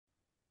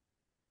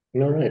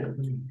All right.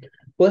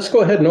 Let's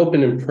go ahead and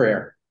open in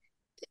prayer.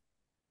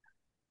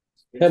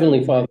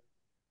 Heavenly Father,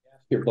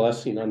 ask your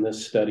blessing on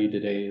this study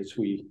today as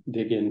we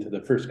dig into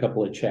the first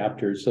couple of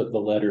chapters of the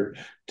letter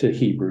to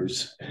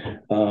Hebrews.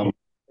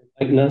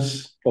 Enlighten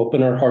us,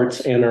 open our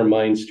hearts and our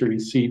minds to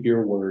receive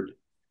your word,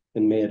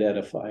 and may it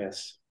edify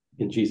us.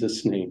 In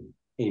Jesus' name,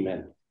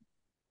 amen.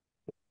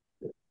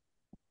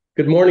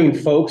 Good morning,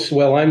 folks.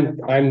 Well,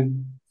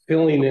 I'm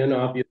filling in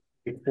obviously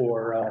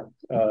for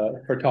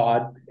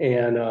Todd,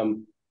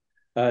 and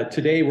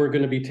today we're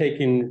going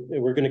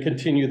to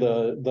continue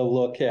the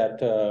look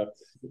at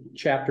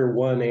chapter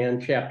 1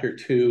 and chapter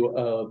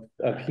 2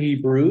 of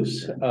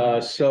Hebrews.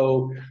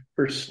 So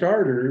for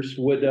starters,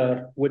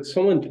 would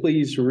someone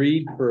please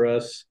read for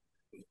us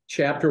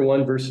chapter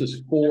 1,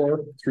 verses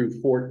 4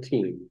 through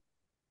 14?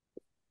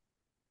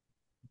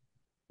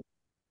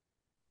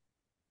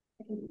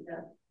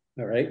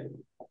 All right.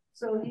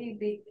 So he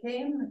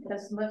became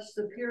as much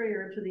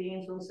superior to the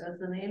angels as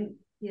the name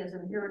he has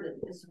inherited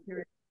is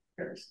superior to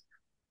theirs.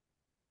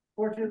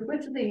 For to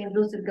which of the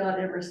angels did God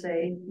ever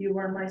say, "You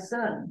are my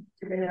son,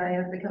 today I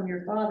have become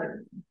your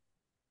father"?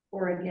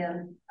 Or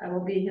again, "I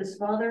will be his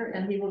father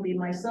and he will be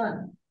my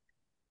son"?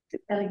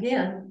 And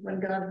again, when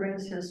God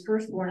brings his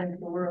firstborn into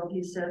the world,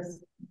 he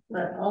says,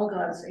 "Let all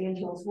God's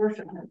angels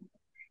worship him."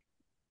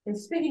 In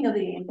speaking of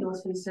the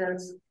angels, he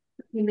says,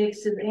 "He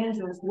makes his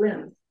angels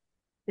winds,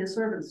 his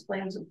servants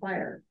flames of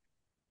fire."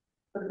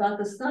 But about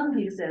the Son,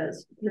 he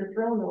says, "Your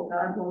throne, O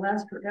God, will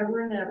last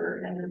forever and ever,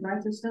 and your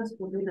righteousness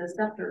will be the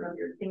scepter of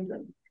your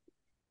kingdom.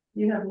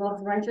 You have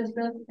loved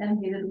righteousness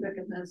and hated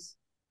wickedness.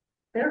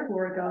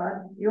 Therefore,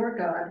 God, your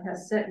God,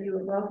 has set you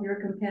above your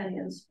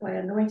companions by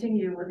anointing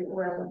you with the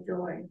oil of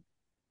joy."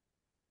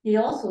 He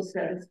also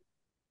says,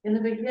 "In the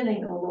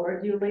beginning, O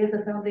Lord, you laid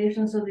the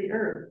foundations of the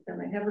earth,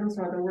 and the heavens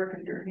are the work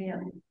of your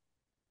hand.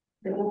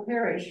 They will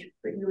perish,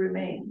 but you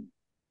remain.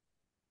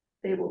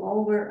 They will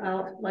all wear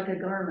out like a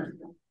garment.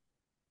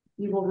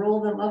 You will roll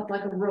them up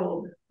like a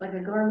robe, like a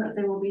garment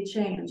they will be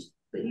changed,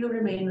 but you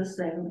remain the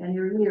same, and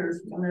your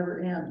years will never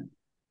end."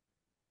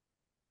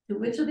 To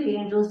which of the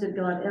angels did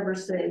God ever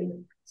say,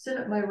 "Sit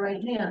at my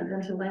right hand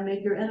until I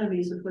make your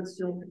enemies a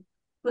footstool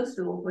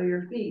for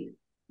your feet"?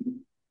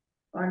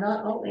 Are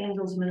not all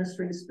angels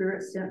ministering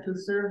spirits sent to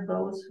serve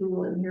those who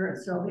will inherit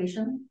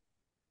salvation?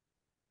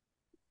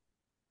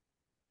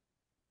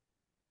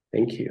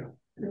 Thank you.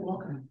 You're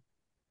welcome.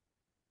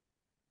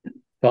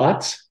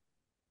 Thoughts?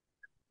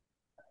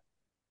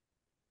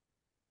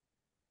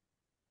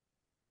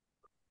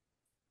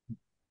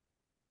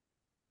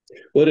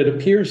 Well, it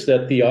appears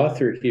that the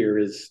author here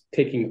is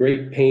taking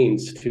great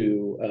pains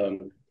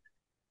to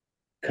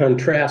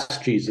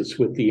contrast Jesus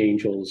with the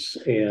angels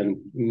and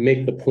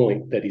make the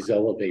point that he's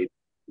elevated.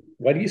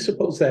 Why do you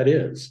suppose that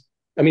is?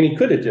 I mean, he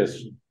could have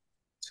just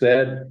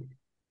said,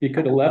 he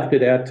could have left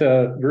it at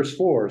verse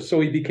 4. So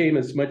he became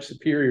as much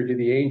superior to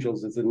the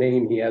angels as the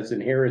name he has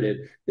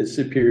inherited is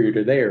superior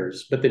to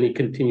theirs. But then he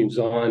continues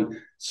on,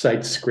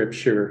 cites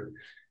scripture,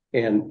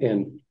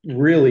 and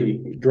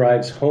really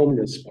drives home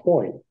this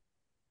point.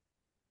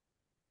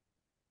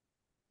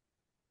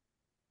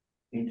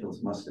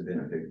 Angels must have been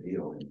a big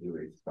deal in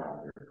Jewish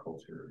thought or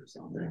culture or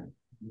something.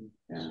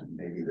 And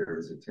maybe there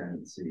was a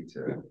tendency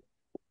to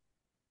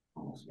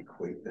almost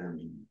equate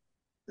them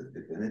to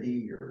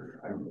divinity, or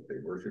I don't know if they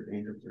worship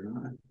angels or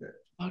not. But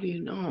how do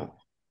you know?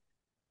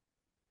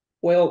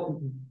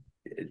 Well,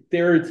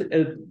 there's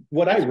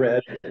what I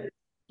read.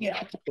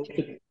 Yeah.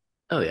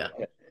 Oh, yeah.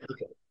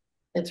 Okay.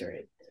 That's all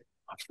right.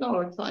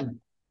 No, it's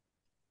fine.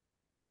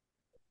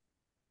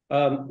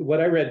 What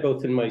I read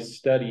both in my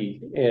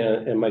study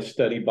and my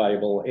study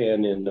Bible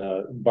and in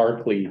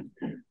Barclay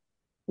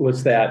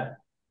was that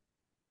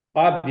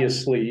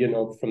obviously,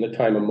 from the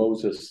time of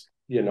Moses,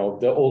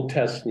 the Old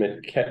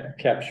Testament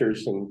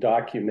captures and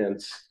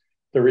documents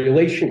the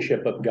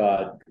relationship of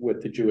God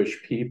with the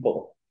Jewish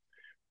people.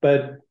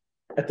 But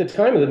at the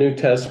time of the New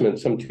Testament,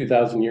 some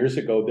 2,000 years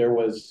ago, there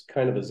was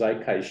kind of a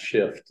zeitgeist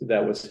shift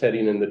that was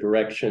heading in the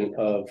direction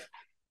of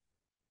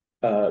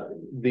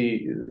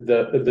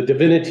the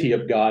divinity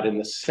of God and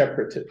the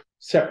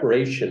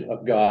separation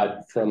of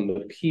God from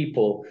the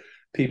people.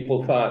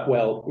 People thought,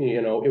 well,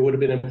 it would have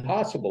been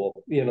impossible.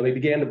 They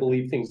began to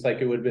believe things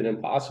like it would have been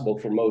impossible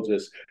for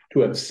Moses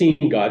to have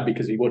seen God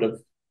because he would have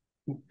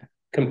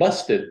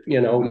combusted.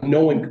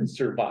 No one could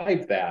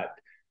survive that.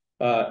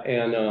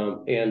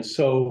 And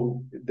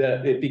so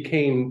that it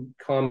became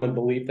common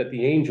belief that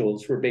the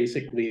angels were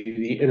basically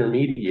the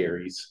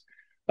intermediaries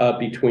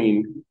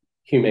between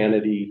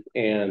humanity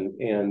and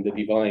the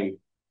divine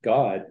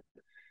God.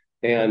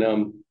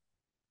 And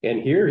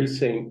here he's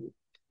saying,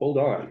 hold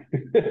on,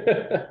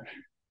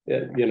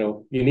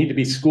 you need to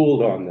be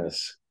schooled on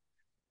this.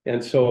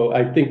 And so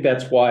I think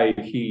that's why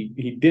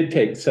he did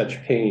take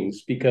such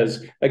pains,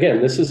 because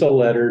again, this is a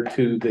letter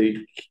to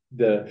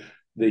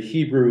the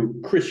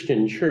Hebrew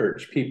Christian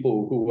church,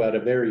 people who had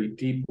a very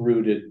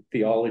deep-rooted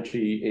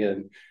theology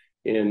in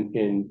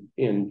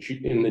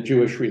the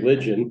Jewish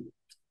religion,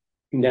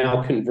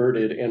 now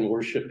converted and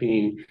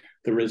worshiping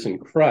the risen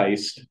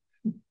Christ.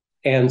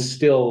 and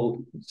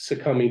still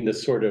succumbing to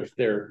sort of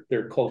their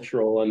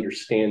cultural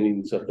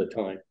understandings of the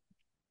time.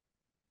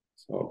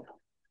 So,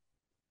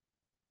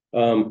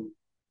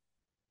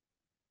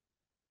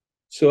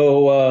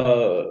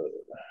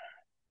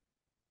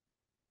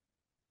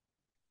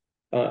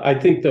 I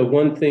think the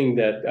one thing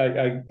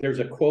that there's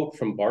a quote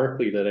from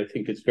Barclay that I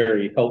think is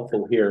very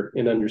helpful here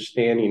in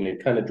understanding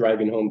and kind of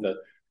driving home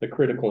the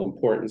critical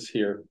importance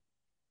here.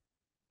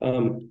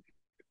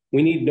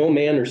 We need no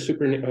man or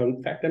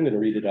in fact, I'm going to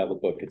read it out of the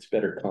book. It's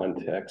better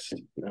context.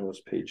 That was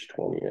page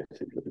 20, I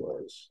think it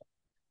was.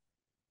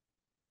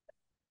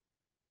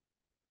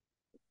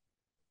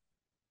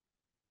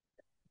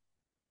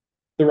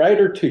 The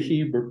writer to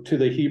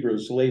the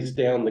Hebrews lays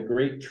down the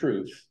great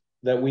truth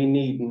that we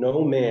need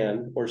no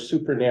man or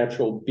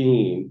supernatural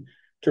being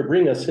to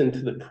bring us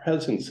into the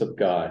presence of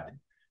God.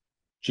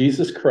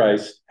 Jesus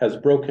Christ has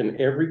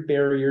broken every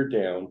barrier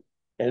down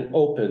and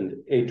opened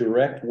a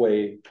direct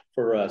way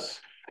for us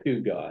to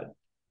God.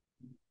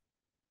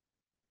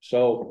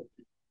 So,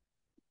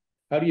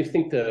 how do you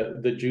think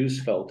the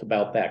Jews felt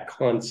about that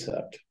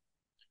concept?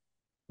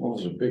 Well, it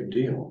was a big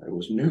deal. It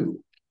was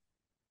new.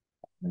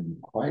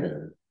 And quite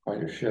a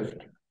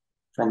shift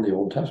from the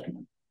Old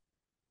Testament.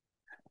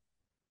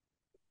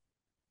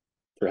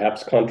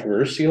 Perhaps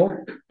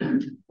controversial.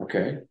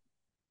 Okay.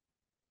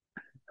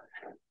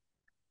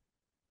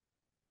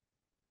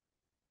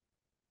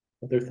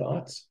 Other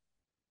thoughts?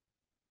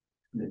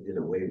 They did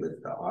away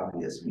with the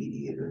obvious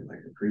mediator, like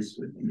a priest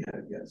would be,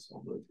 I guess,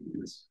 although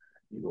you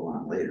go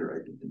on later,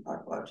 I think, and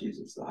talk about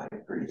Jesus, the high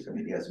priest. I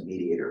mean, he has a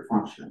mediator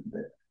function,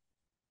 but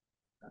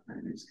I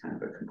mean, he's kind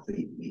of a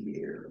complete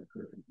mediator.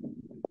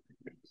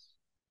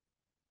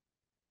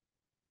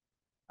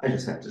 I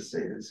just have to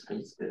say this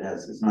because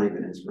it's not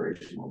even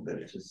inspirational, but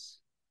it's just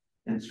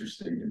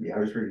interesting to me. I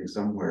was reading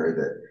somewhere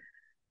that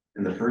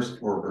in the first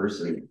 4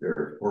 verses, there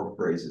are 4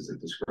 phrases that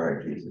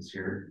describe Jesus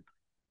here.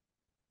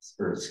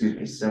 Or excuse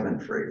me, 7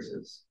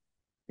 phrases.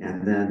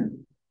 And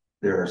then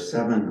there are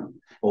 7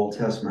 Old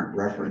Testament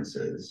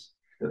references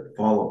that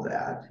follow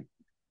that.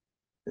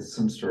 It's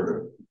some sort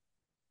of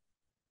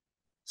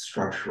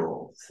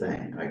structural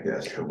thing, I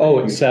guess. Oh,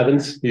 it's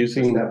 7s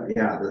using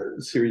the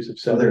series of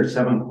 7. So there are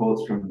 7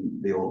 quotes from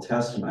the Old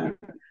Testament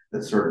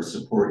that sort of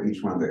support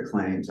each one of the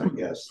claims, I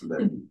guess,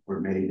 that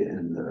were made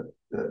in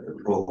the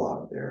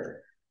prologue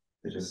there.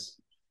 It just,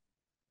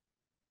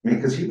 I mean,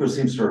 because Hebrew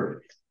seems sort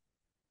of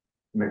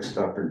mixed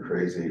up and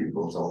crazy and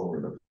goes all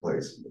over the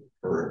place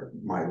for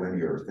my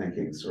linear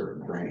thinking sort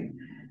of brain.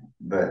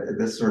 But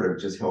this sort of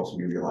just helps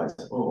me realize,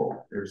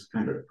 oh, there's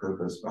kind of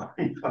purpose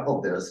behind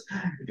all this.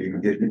 If you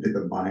can get into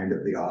the mind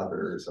of the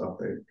author or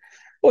something.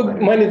 Well,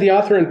 mind of the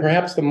author and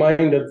perhaps the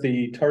mind of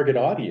the target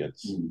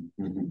audience,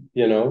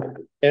 you know,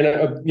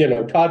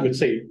 and, Todd would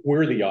say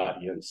we're the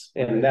audience,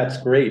 and that's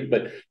great.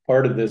 But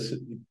part of this,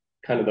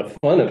 kind of the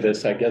fun of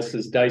this, I guess,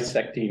 is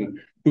dissecting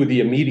who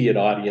the immediate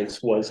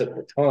audience was at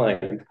the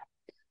time.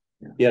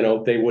 You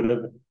know, they would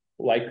have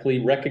likely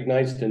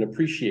recognized and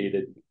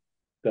appreciated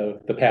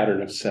the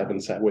pattern of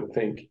 7s, I would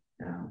think.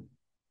 Yeah,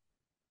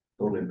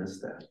 totally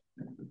missed that.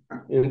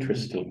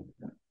 Interesting.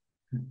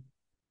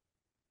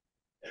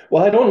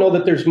 Well, I don't know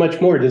that there's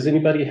much more. Does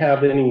anybody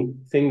have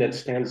anything that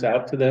stands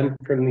out to them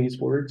from these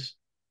words?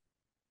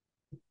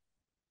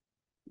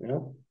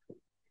 No,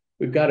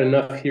 we've got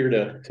enough here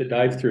to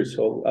dive through.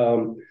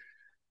 So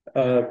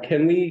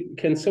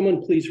can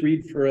someone please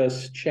read for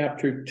us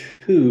chapter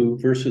 2,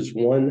 verses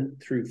 1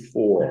 through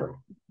 4?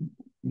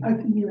 I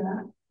can do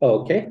that.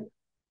 Okay.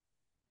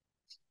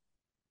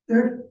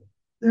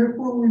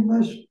 Therefore, we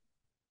must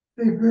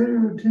pay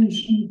greater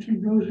attention to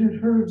those who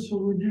heard, so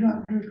we do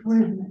not drift away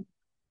from it.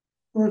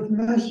 For if the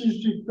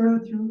message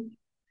declared through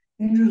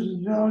angels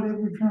is valid,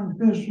 every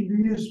transgressor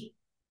be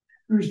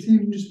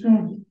receiving his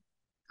penalty.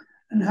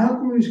 And how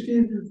can we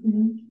escape if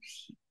we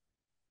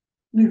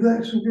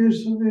neglect so great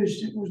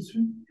salvation? It was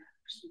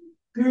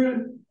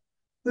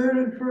third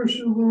at first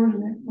the Lord,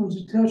 and it was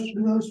attached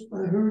to us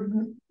by her.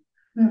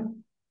 Now,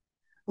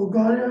 O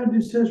God, I had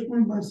this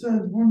testimony by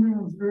signs, wonder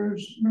of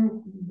various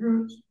miracles and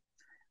birds.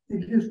 They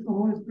kissed the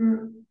Holy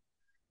Spirit.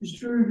 The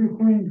Spirit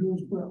according to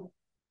his will.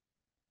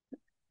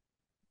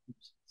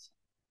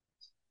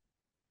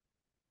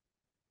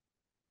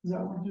 Is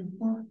that 1 through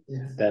 4?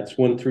 Yes. That's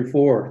 1 through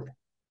 4.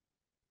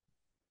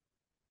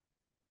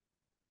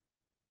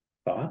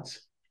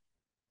 Thoughts?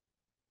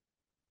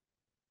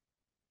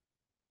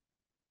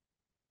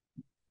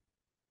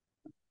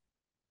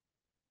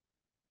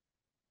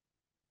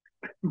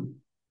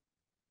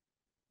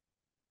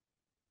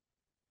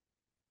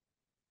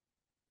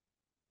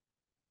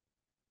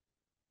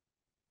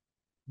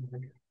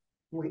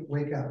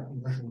 Wake up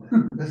and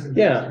listen.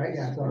 Yeah. Right?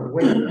 Yeah. So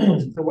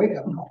it's a wake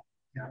up call.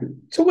 Yeah.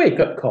 It's a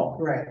wake-up call.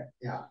 Right.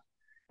 Yeah.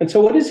 And so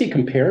what is he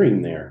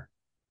comparing there?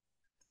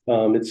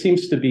 It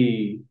seems to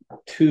be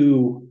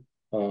 2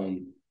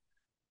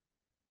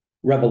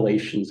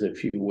 revelations,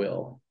 if you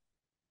will.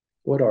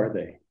 What are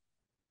they?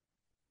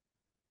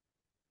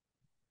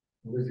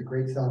 It was a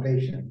great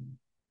salvation.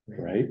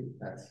 Right.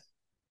 That's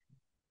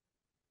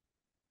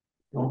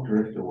Don't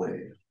drift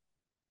away.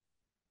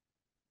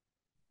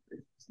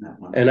 Isn't that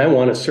one? And I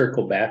want to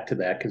circle back to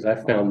that because I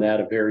found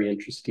that a very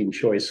interesting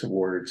choice of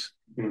words.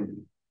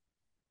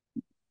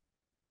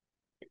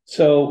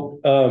 So,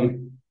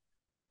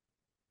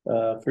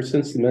 for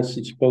since the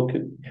message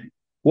spoken,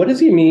 what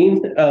does he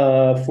mean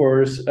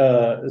for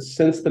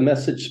since the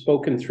message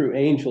spoken through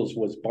angels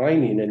was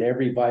binding and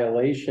every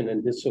violation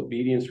and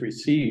disobedience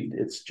received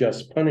its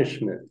just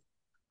punishment?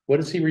 What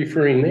is he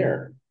referring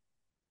there?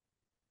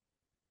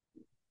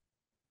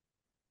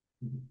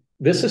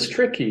 This is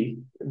tricky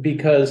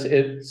because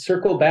it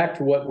circled back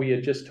to what we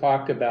had just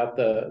talked about,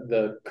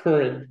 the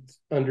current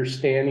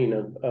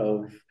understanding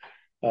of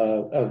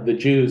the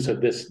Jews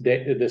of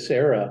this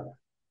era.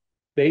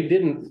 They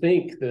didn't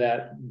think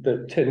that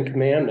the 10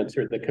 Commandments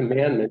or the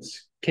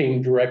commandments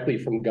came directly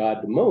from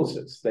God to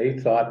Moses. They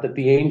thought that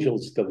the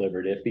angels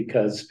delivered it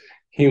because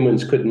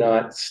humans could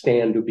not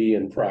stand to be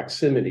in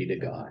proximity to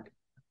God.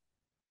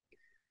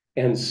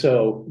 And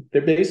so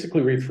they're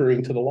basically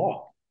referring to the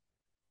law.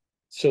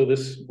 So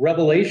this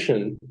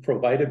revelation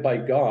provided by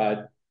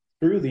God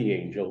through the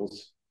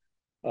angels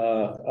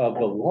of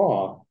the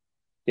law,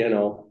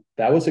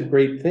 that was a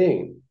great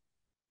thing.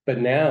 But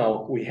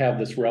now we have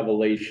this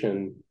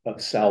revelation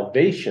of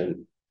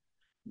salvation.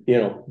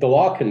 The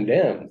law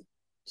condemned,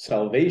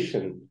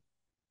 salvation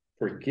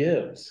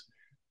forgives.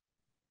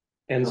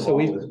 And so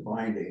we was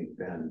binding,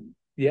 then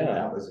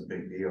that was a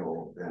big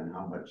deal. Then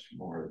how much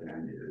more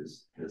then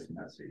is this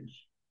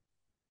message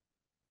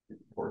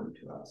important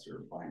to us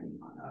or binding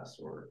on us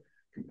or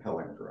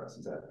compelling for us?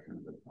 Is that kind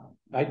of the problem?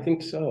 I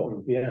think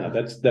so. Yeah,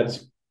 that's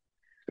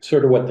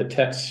sort of what the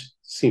text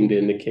seemed to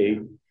indicate.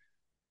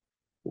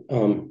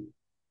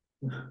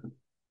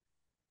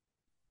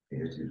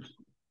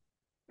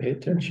 Pay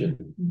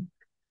attention.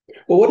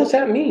 Well, what does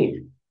that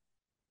mean?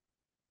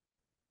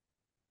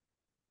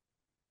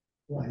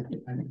 Well, I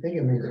think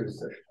it means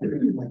there's, like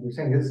you're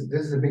saying,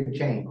 this is a big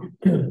change.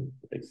 So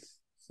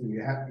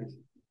you have to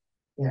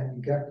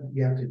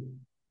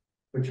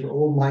put your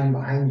old mind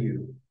behind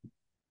you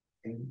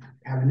and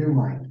have a new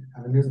mind,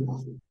 have a new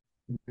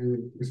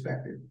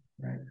perspective,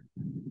 right?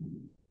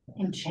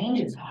 And change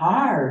is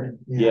hard.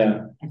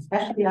 Yeah.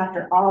 Especially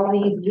after all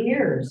these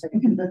years.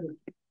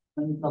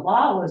 The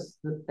law was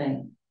the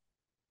thing.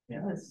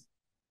 And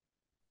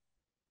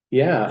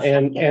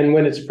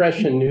when it's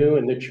fresh and new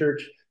in the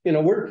church,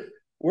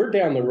 we're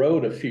down the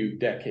road a few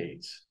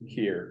decades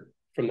here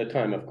from the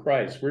time of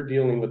Christ. We're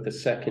dealing with the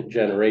second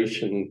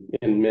generation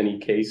in many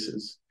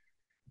cases,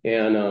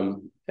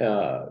 and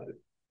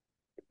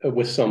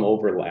with some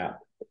overlap.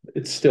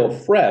 It's still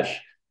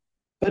fresh,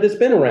 but it's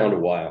been around a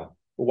while.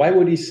 Why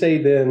would he say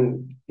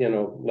then,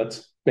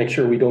 let's make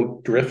sure we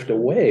don't drift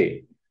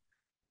away?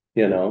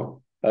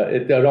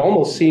 It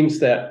almost seems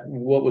that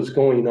what was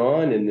going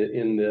on in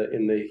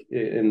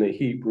the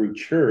Hebrew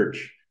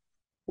church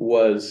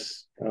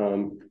was,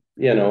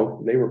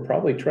 they were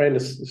probably starting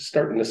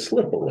to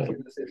slip a little.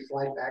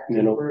 Slide back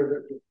to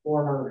further the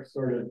former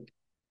sort of.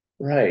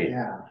 Right.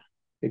 Yeah.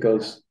 It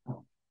goes,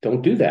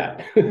 don't do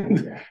that.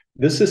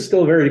 This is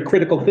still a very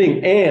critical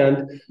thing,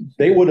 and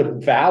they would have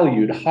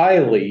valued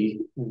highly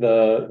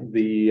the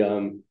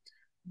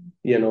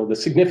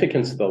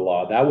significance of the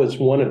law. That was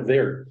one of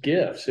their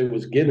gifts. It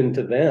was given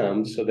to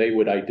them, so they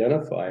would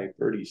identify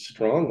pretty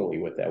strongly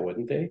with that,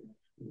 wouldn't they?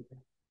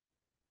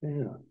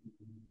 Yeah.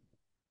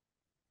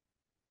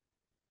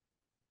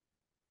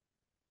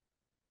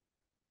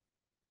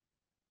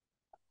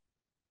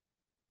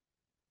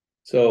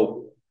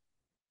 So,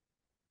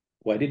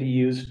 why did he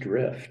use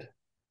drift?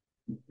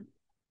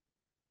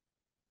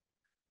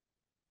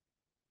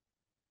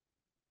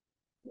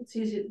 It's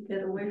easy to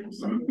get away from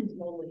something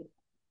slowly.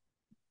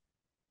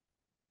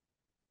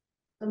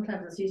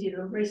 Sometimes it's easy to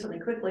embrace something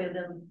quickly and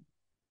then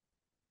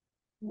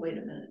wait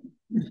a minute.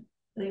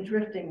 I think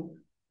drifting,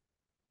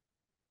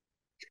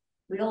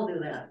 we all do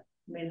that.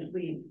 I mean,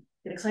 we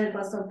get excited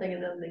about something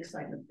and then the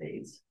excitement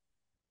fades.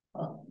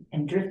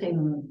 And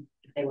drifting,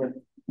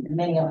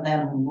 many of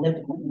them lived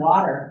in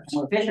water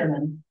and were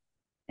fishermen.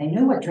 They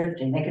knew what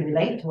drifting, they could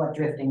relate to what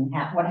drifting,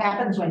 what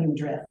happens when you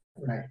drift.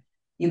 Right.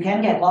 You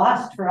can get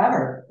lost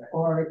forever,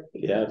 or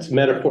it's a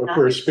metaphor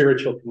for a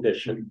spiritual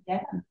condition.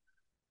 Yeah.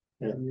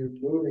 When you're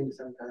moving,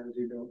 sometimes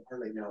you don't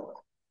hardly know it.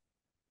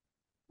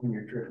 When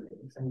you're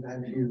drifting,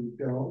 sometimes you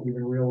don't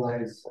even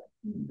realize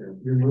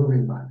you're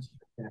moving much.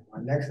 Yeah.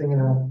 Next thing you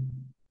know,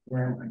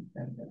 where am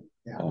I?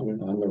 Yeah.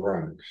 On the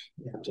rocks.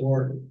 Yeah.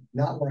 Or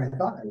not where I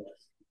thought I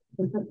was.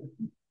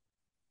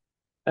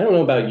 I don't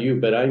know about you,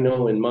 but I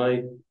know in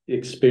my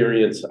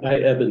experience, I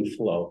ebb and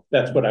flow.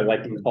 That's what I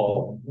like to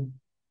call it.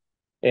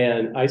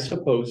 And I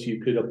suppose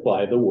you could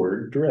apply the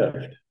word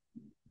drift.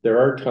 There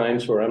are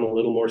times where I'm a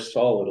little more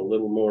solid, a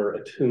little more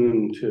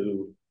attuned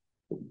to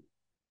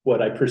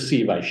what I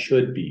perceive I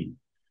should be.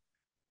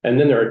 And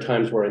then there are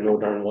times where I know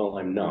darn well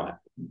I'm not.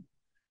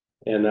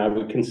 And I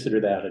would consider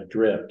that a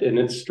drift. And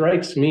it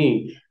strikes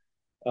me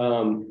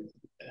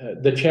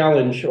the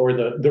challenge or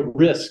the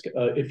risk,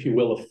 if you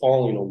will, of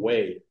falling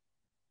away.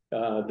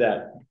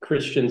 That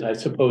Christians, I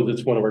suppose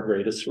it's one of our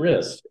greatest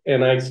risks.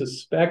 And I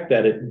suspect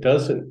that it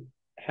doesn't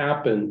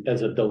happen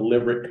as a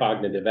deliberate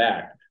cognitive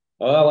act.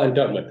 Oh, I'm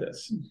done with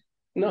this.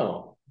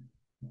 No.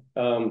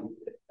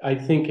 I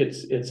think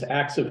it's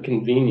acts of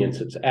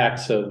convenience, it's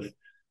acts of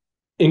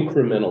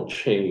incremental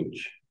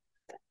change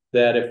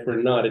that if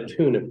we're not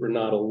attuned, if we're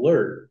not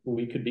alert,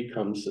 we could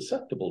become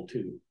susceptible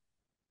to.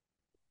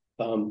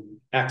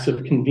 Acts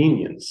of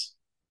convenience,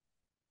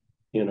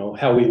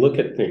 how we look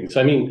at things.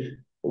 I mean,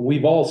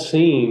 we've all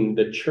seen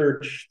the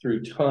church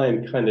through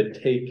time kind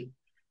of take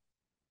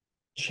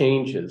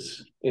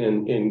changes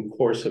in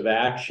course of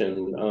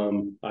action.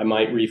 I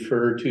might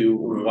refer to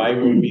why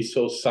were we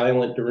so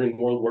silent during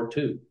World War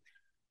II,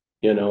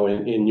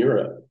 in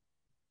Europe.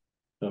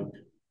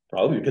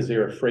 Probably because they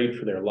were afraid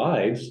for their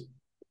lives,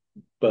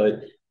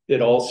 but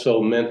it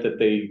also meant that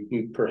they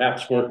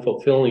perhaps weren't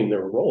fulfilling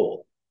their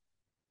role.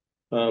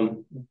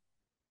 And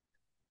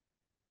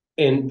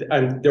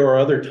there are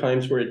other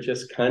times where it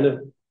just kind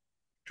of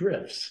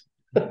drifts.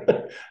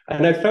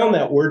 And I found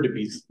that word to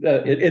be,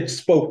 it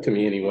spoke to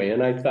me anyway.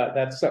 And I thought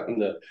that's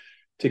something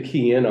to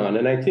key in on.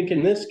 And I think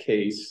in this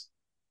case,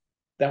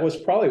 that was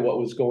probably what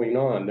was going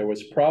on. There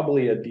was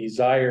probably a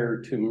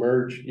desire to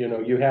merge,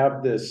 you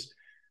have this,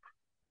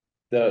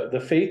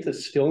 the faith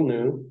is still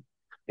new,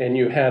 and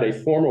you had a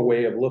former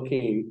way of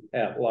looking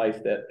at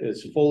life that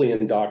is fully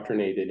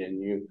indoctrinated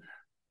in you.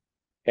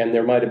 And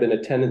there might have been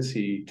a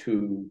tendency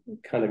to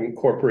kind of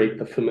incorporate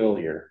the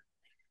familiar.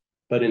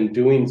 But in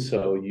doing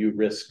so, you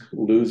risk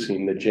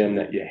losing the gem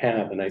that you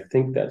have. And I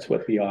think that's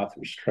what the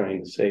author's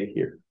trying to say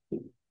here.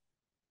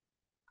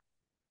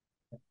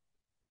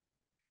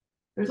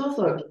 There's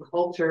also a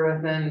culture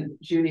within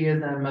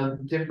Judaism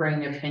of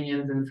differing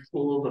opinions and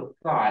schools of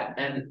thought.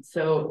 And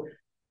so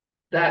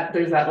that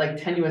there's that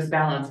like tenuous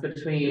balance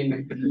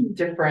between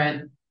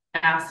different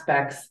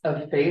aspects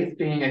of faith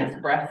being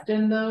expressed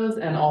in those,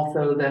 and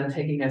also then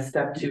taking a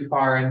step too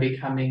far and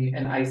becoming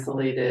an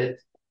isolated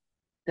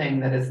thing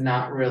that is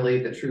not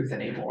really the truth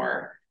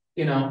anymore,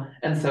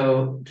 and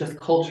so just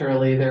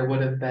culturally there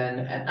would have been,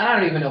 and I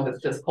don't even know if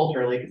it's just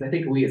culturally, because I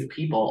think we as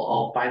people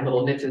all find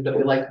little niches that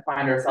we like to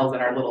find ourselves in,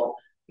 our little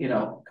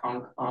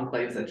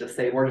enclaves that just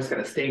say we're just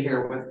going to stay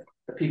here with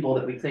the people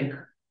that we think,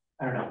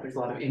 I don't know, there's a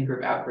lot of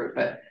in-group out-group,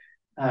 but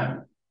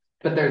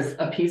there's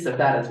a piece of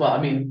that as well.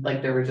 I mean,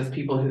 like there were just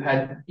people who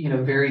had,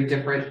 very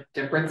different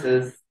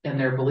differences in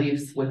their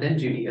beliefs within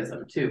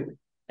Judaism too.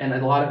 And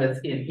a lot of it's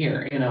in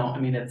here, I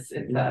mean, it's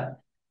a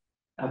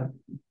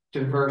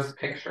diverse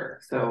picture.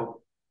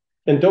 So.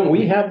 And don't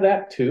we have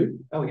that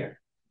too? Oh yeah.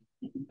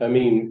 I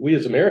mean, we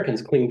as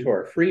Americans cling to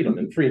our freedom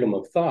and freedom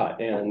of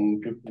thought.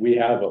 And we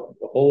have a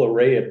whole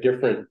array of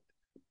different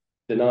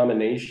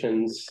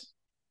denominations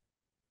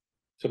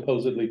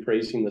supposedly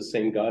praising the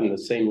same God and the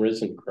same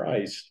risen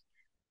Christ,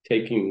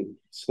 taking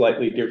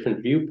slightly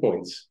different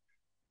viewpoints.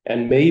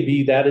 And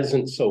maybe that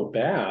isn't so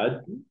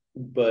bad,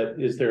 but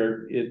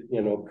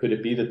could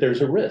it be that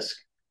there's a risk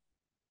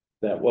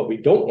that what we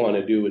don't want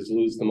to do is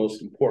lose the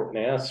most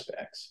important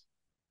aspects?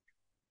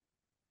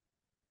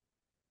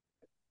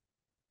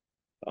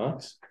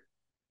 Thoughts?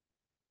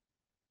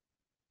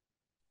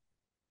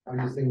 I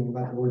was just thinking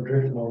about the word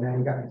drift, and now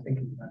you got me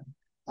thinking about it.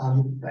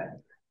 But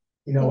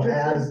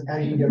as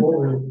you get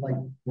older, like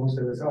most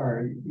of us are,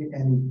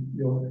 and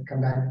you'll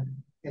come back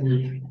and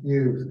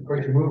of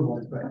course you move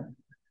once, but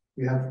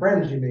you have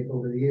friends you make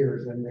over the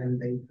years, and then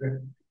they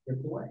drift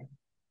away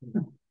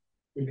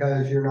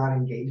because you're not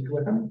engaged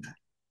with them,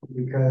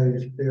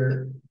 because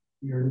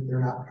you're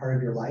not part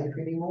of your life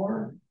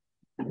anymore.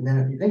 And then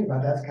if you think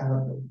about it, that's kind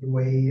of the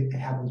way it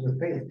happens with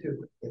faith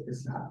too. If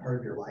it's not part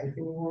of your life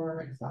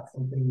anymore, it's not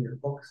something you're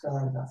focused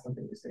on, it's not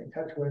something you stay in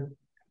touch with,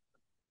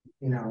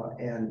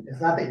 and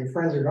it's not that your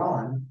friends are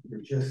gone,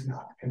 you're just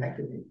not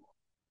connected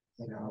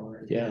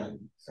anymore, Yeah.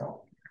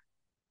 So,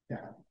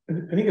 yeah.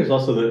 I think there's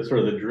also the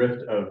sort of the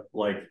drift of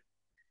like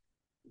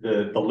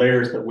the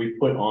layers that we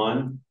put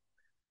on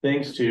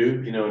things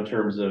too, in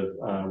terms of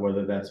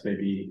whether that's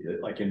maybe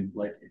like in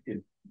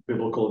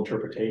biblical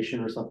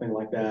interpretation or something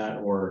like that,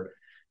 or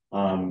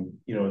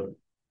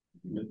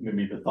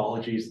maybe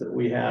mythologies that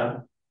we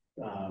have.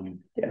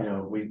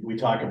 We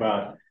talk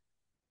about,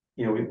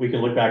 we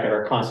can look back at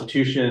our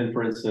Constitution,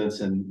 for instance,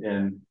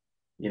 and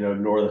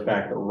ignore the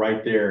fact that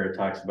right there it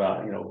talks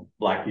about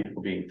Black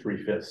people being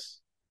 3/5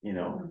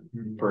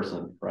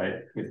 person, right?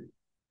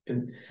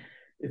 And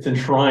it's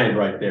enshrined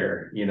right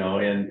there,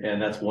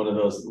 and that's one of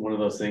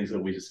those things that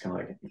we just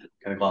kind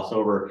of gloss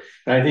over.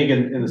 And I think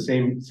in the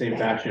same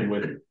fashion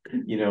with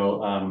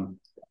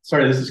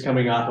sorry, this is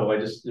coming off of, I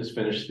just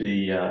finished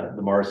the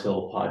Mars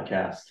Hill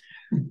podcast.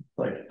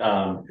 Like,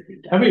 how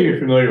many of you are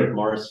familiar with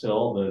Mars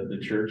Hill, the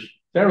church?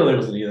 That really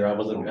wasn't either. I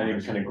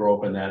didn't kind of grow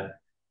up in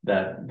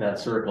that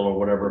circle or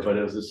whatever, but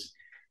it was this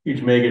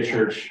huge mega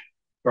church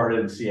started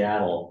in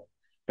Seattle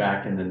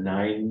back in the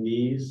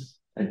 90s,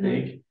 I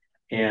think.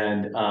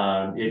 And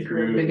it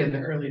grew big in the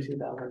early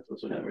 2000s,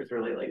 was when it was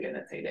really like in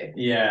its heyday.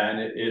 Yeah, and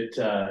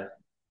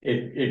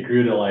it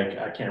grew to like,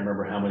 I can't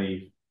remember how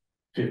many,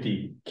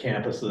 50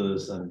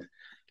 campuses and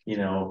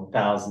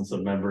thousands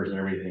of members and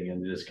everything,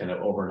 and just kind of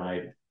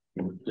overnight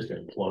just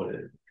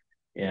imploded.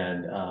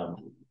 And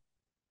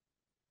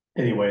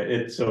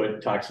anyway, so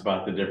it talks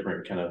about the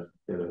different kind of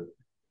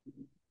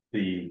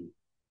the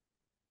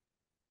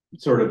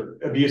sort of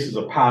abuses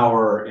of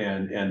power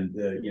and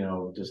the, you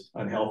know, just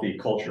unhealthy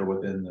culture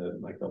within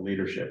the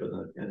leadership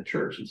in the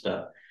church and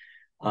stuff.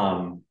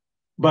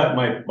 But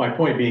my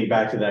point being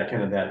back to that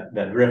kind of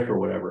that drift or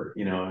whatever,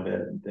 you know,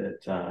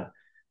 that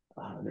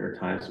there are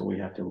times when we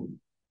have to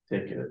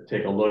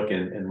take a look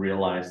and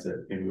realize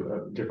that maybe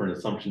different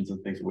assumptions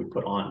and things that we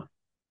put on,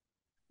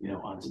 you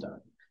know, on stuff.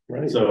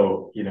 Right.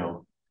 So, you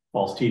know,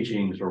 false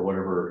teachings or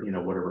whatever, you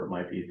know, whatever it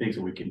might be, things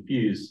that we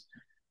confuse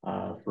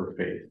for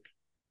faith.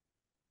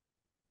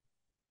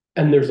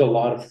 And there's a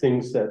lot of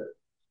things that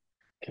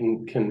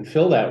can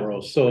fill that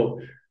role.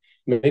 So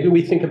maybe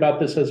we think about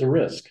this as a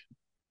risk,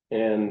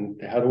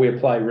 and how do we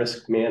apply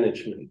risk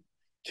management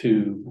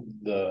to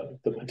the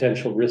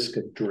potential risk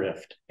of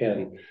drift?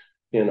 And,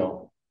 you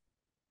know,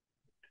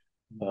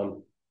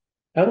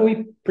 how do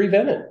we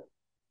prevent it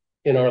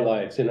in our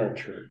lives, in our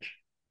church?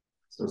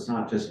 So it's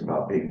not just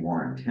about being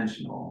more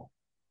intentional.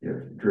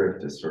 If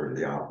drift is sort of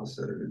the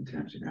opposite of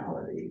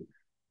intentionality,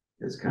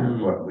 it's kind of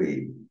what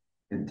we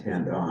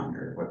intend on,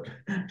 or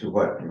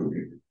what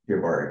we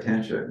give our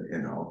attention, you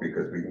know,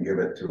 because we can give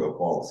it to a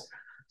false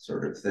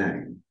sort of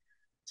thing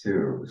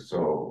too.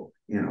 So,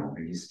 you know,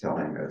 he's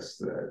telling us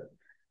that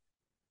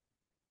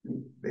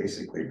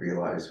basically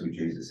realize who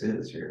Jesus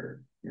is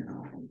here, you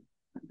know.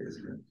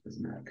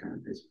 Isn't that kind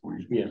of his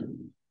point? Yeah.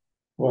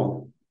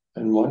 Well,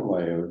 and one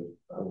way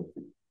of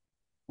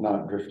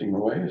not drifting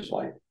away is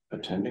like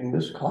attending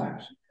this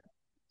class.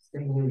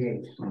 Staying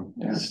engaged.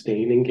 Yeah.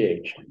 Staying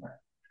engaged.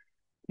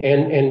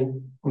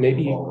 And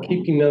maybe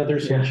keeping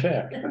others in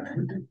check.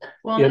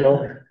 Well, you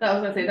know, I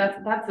was gonna say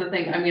that's the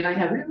thing. I mean, I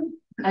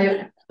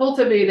have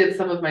cultivated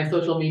some of my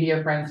social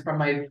media friends from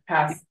my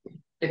past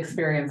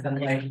experience in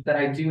life that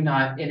I do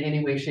not in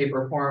any way, shape,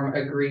 or form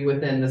agree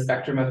within the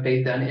spectrum of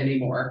faith on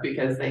anymore,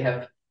 because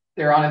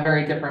they're on a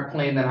very different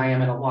plane than I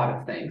am in a lot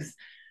of things.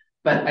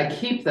 But I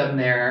keep them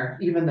there,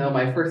 even though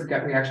my first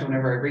gut reaction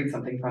whenever I read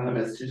something from them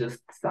is to just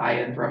sigh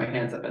and throw my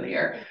hands up in the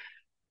air,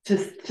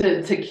 just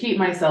to keep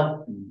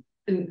myself,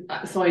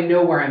 so I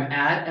know where I'm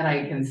at and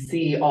I can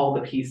see all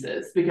the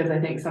pieces. Because I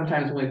think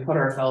sometimes when we put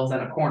ourselves in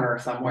a corner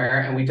somewhere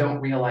and we don't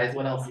realize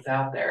what else is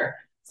out there,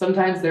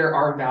 sometimes there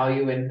are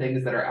value in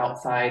things that are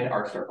outside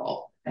our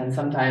circle. And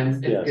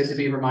sometimes it's good to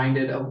be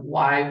reminded of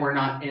why we're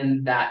not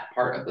in that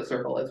part of the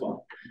circle as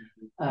well.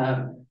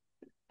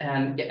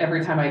 And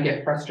every time I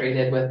get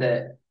frustrated with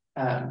it,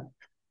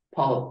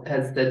 Paul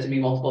has said to me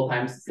multiple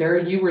times,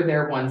 Sarah, you were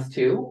there once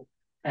too,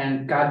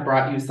 and God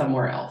brought you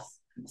somewhere else.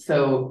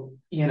 So,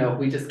 you know,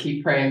 we just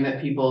keep praying that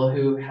people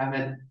who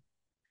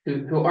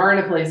are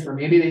in a place where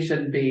maybe they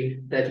shouldn't be,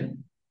 that,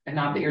 and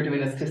not that you're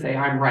doing this to say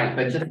I'm right,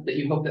 but just that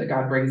you hope that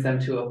God brings them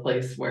to a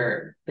place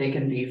where they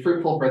can be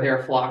fruitful for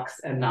their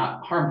flocks and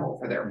not harmful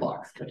for their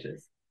flocks, which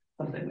is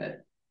something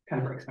that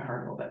kind of breaks my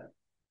heart a little bit.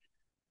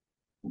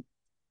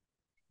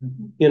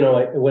 You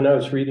know, when I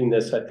was reading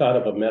this, I thought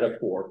of a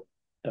metaphor.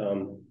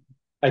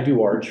 I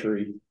do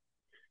archery,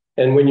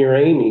 and when you're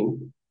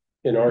aiming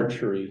in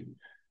archery,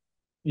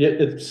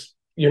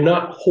 you're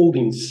not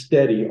holding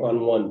steady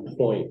on one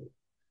point.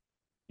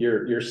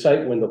 Your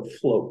sight window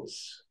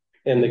floats,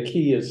 and the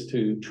key is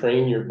to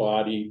train your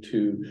body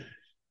to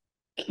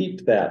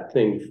keep that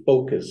thing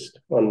focused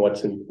on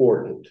what's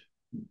important.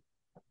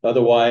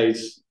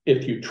 Otherwise,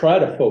 if you try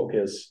to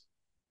focus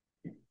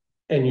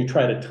and you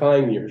try to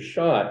time your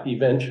shot,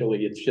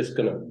 eventually it's just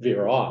going to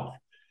veer off.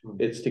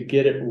 It's to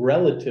get it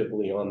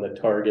relatively on the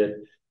target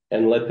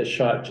and let the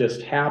shot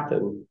just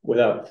happen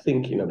without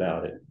thinking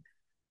about it.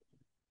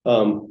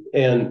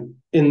 And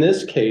in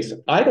this case,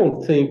 I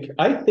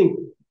think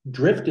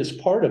drift is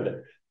part of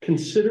it.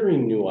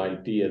 Considering new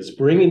ideas,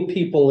 bringing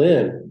people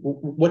in.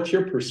 What's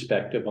your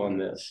perspective on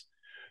this?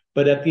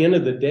 But at the end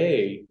of the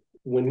day,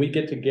 when we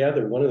get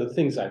together, one of the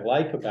things I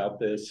like about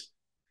this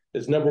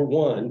is, number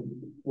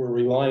one, we're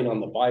relying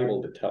on the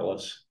Bible to tell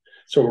us.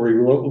 So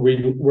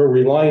we're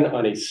relying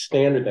on a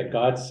standard that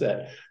God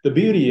set. The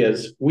beauty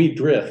is we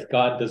drift,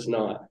 God does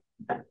not.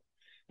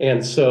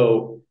 And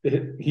so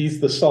he's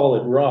the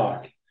solid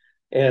rock.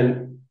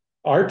 And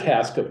our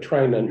task of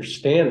trying to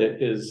understand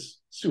it is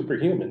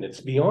superhuman. It's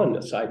beyond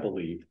us, I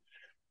believe.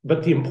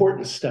 But the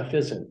important stuff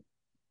isn't.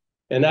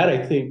 And that,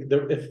 I think,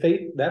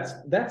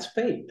 that's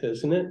faith,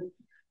 isn't it?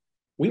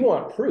 We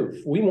want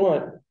proof. We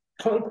want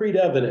concrete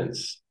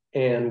evidence.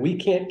 And we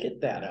can't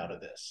get that out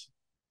of this.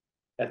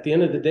 At the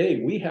end of the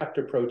day, we have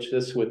to approach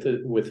this with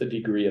a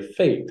degree of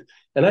faith.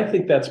 And I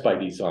think that's by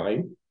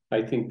design.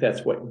 I think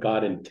that's what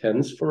God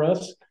intends for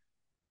us.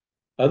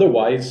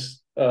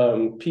 Otherwise,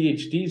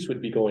 PhDs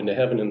would be going to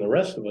heaven and the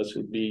rest of us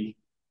would be,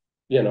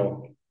 you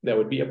know, that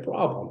would be a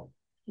problem.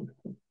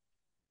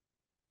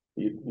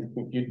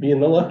 You'd be in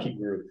the lucky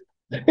group.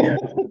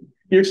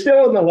 You're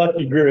still in the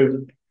lucky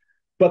group.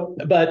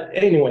 But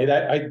anyway,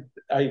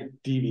 I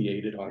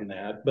deviated on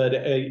that. But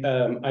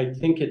I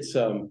think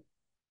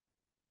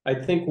I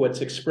think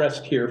what's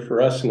expressed here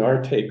for us in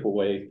our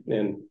takeaway,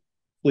 and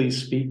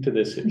please speak to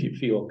this if you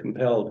feel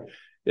compelled,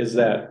 is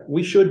that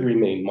we should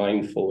remain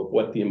mindful of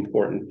what the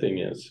important thing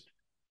is.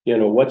 You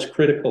know, what's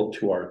critical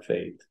to our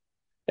faith.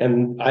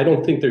 And I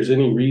don't think there's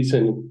any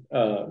reason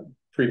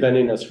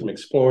preventing us from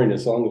exploring,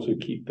 as long as we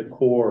keep the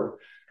core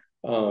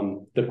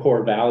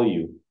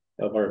value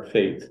of our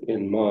faith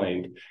in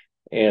mind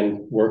and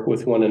work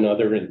with one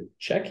another in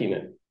checking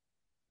it.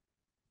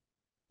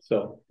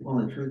 So,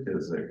 well, the truth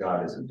is that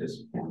God isn't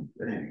just one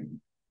thing.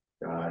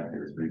 God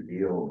is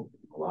revealed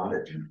in a lot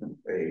of different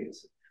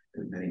ways,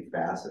 in many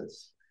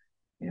facets,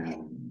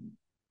 and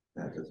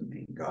that doesn't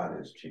mean God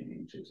has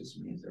changed. It just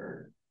means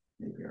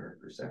maybe our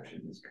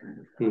perception is kind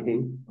of a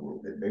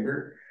little bit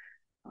bigger.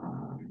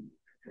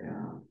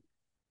 Yeah,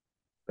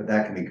 but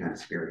that can be kind of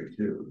scary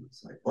too.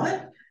 It's like,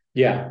 what?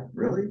 Yeah,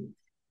 really?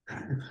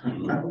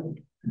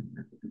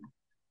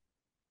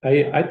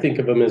 I think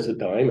of them as a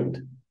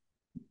diamond,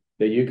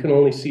 that you can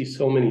only see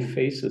so many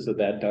faces of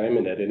that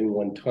diamond at any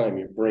one time.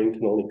 Your brain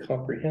can only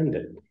comprehend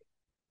it.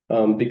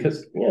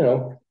 Because, you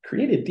know,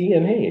 created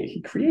DNA,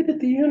 he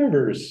created the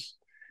universe,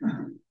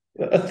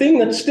 a thing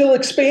that's still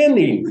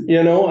expanding,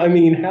 you know. I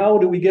mean, how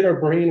do we get our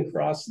brain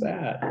across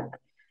that?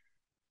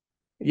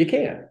 You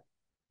can't.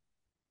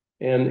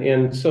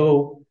 And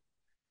so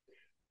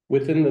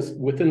within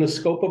the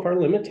scope of our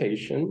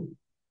limitation,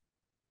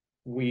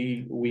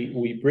 we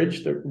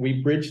bridge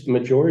the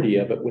majority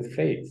of it with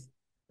faith.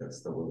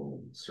 That's the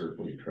little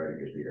circle you try to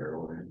get the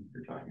arrow in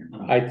you're talking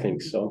about. I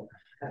think so.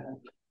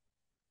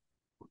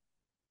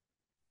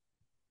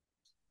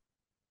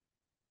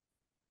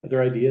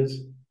 Other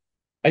ideas?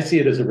 I see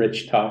it as a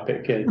rich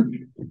topic,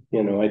 and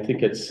you know, I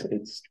think it's.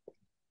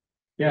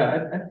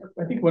 Yeah,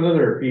 I think one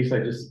other piece I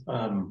just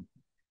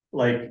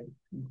like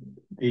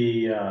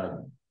the.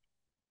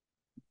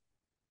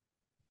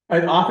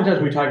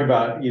 Oftentimes we talk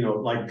about, you know,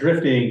 like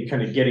drifting,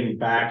 kind of getting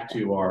back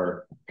to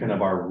our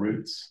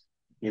roots,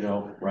 you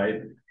know,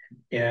 right?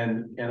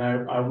 And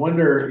I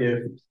wonder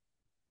if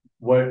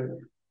what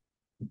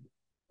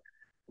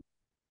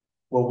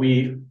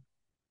we,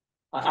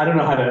 I don't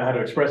know how to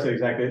express it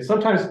exactly.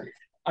 Sometimes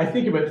I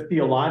think of it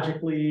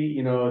theologically,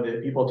 you know,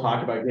 that people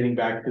talk about getting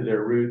back to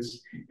their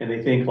roots, and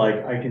they think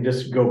like I can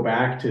just go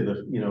back to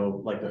the, you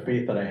know, like the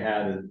faith that I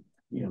had in,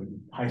 you know,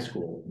 high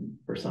school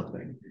or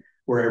something,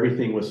 where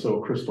everything was so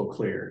crystal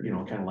clear, you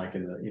know, kind of like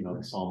in the, you know,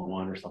 Psalm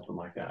 1 or something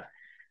like that.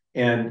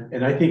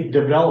 And I think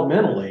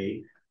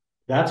developmentally,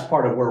 that's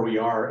part of where we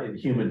are in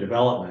human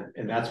development.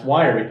 And that's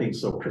why everything's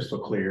so crystal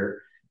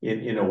clear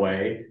in a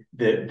way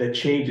that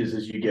changes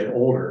as you get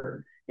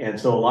older. And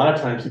so a lot of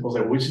times people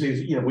say, we just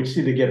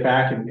need to get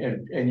back,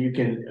 and you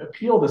can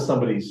appeal to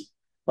somebody's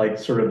like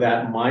sort of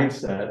that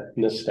mindset.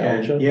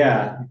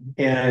 Nostalgia.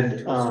 And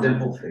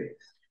simple faith.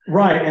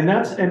 Right.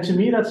 And to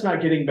me, that's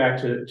not getting back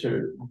to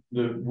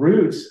the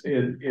roots.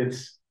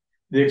 It's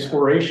the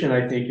exploration,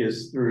 I think,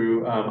 is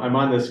through I'm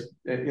on this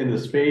in the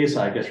space,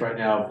 I guess, right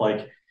now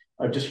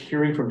of just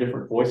hearing from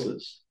different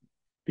voices,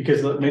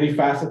 because the many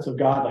facets of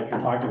God, like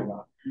you're talking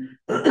about,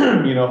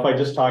 you know, if I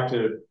just talk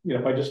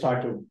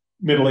to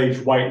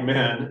middle-aged white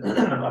men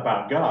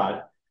about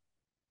God,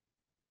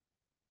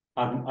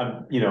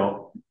 I'm you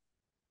know,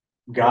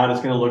 God is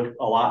going to look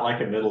a lot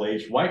like a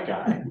middle-aged white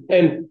guy,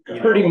 and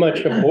pretty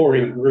much a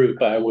boring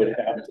group, I would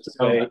have to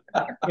say.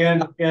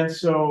 And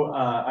so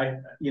I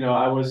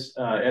was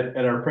at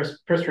our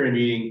presbytery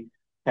meeting,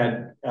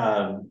 had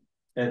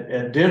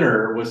at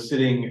dinner, was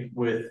sitting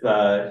with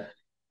the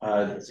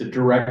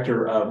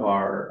director of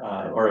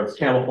our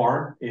Campbell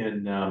Farm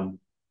in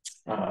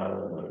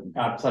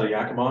outside of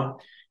Yakima,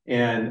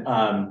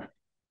 and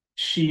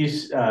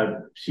she's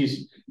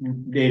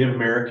Native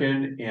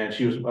American, and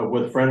she was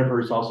with a friend of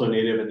hers, also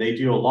Native, and they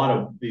do a lot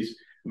of these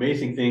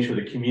amazing things for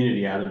the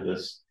community out of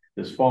this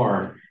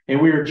farm.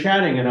 And we were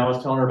chatting, and I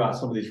was telling her about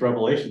some of these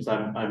revelations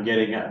I'm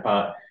getting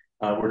about.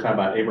 We're talking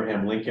about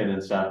Abraham Lincoln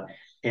and stuff,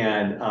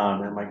 and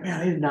I'm like,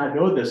 man, I did not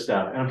know this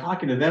stuff. And I'm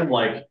talking to them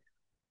like,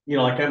 you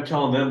know, like I'm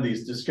telling them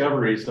these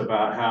discoveries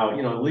about how,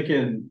 you know,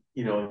 Lincoln,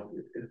 you know,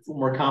 it's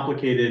more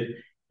complicated,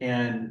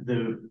 and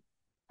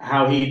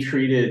how he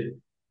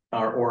treated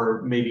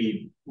or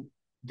maybe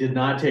did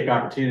not take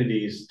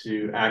opportunities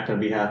to act on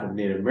behalf of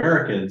Native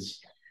Americans.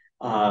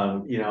 You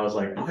know, I was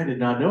like, oh, I did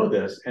not know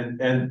this. And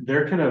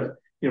they're kind of,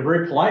 you know,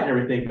 very polite and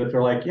everything, but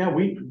they're like, yeah,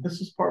 we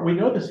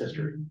know this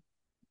history,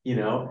 you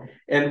know,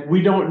 and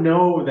we don't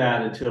know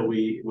that until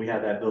we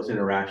have those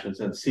interactions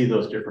and see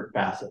those different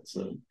facets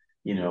of,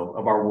 you know,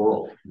 of our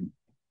world.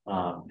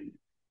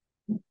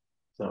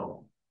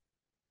 So.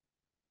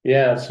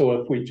 Yeah.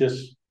 So if we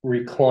just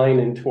recline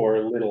into our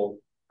little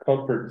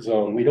comfort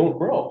zone, we don't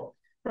grow.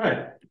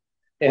 Right.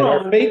 And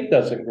our faith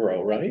doesn't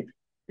grow, right?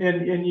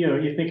 And you know,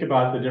 you think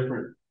about the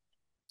different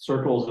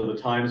circles of the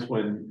times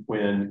when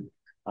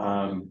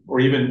or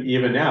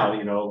even now,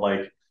 you know,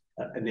 like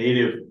a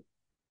native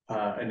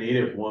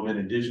woman,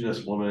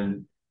 indigenous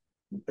woman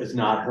is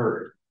not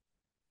heard.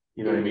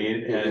 You know what I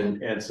mean?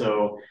 Mm-hmm. And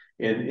so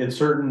in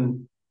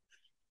certain,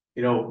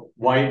 you know,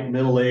 white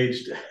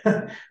middle-aged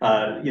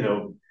you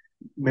know,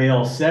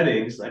 male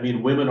settings, I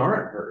mean, women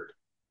aren't heard.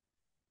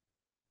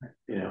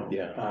 You know,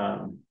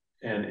 yeah.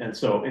 And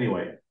so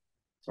anyway,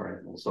 sorry, a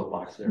little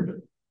soapbox there, but.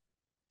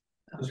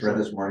 Just read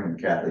this morning in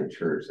Catholic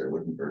Church that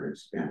Wittenberg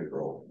expanded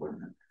role,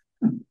 wouldn't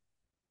it?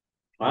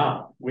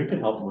 Wow, we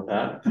can help them with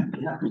that.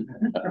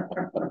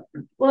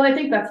 Well, I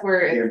think that's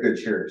where They have good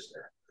chairs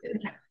there.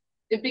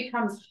 it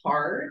becomes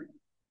hard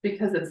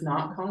because it's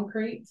not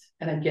concrete.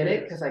 And I get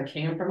it because I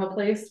came from a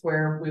place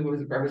where I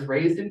was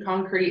raised in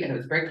concrete and it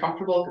was very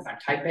comfortable because I'm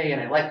type A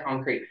and I like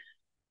concrete.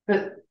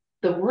 But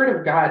the word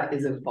of God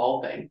is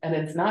evolving. And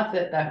it's not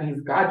that that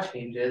means God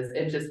changes.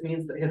 It just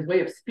means that his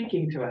way of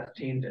speaking to us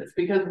changes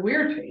because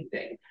we're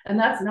changing. And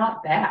that's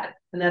not bad.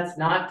 And that's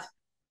not,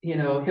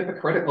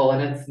 hypocritical.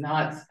 And it's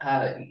not,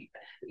 I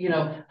don't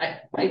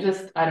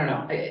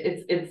know.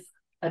 It's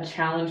a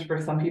challenge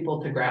for some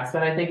people to grasp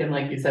that, I think. And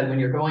like you said, when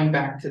you're going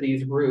back to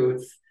these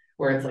roots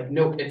where it's like,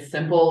 nope, it's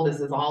simple. This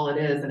is all it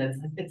is. And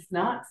it's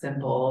not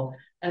simple.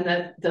 And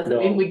that doesn't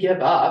mean we give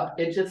up.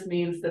 It just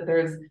means that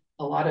there's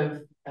a lot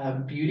of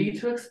beauty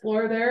to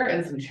explore there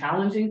and some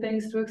challenging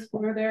things to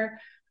explore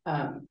there.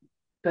 I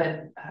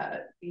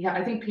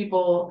think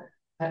people,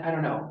 I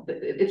don't know,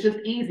 it's just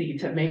easy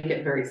to make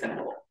it very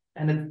simple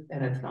and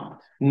it's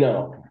not.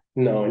 No,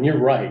 and you're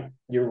right.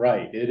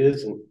 It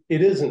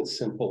isn't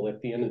simple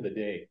at the end of the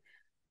day.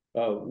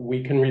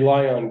 We can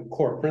rely on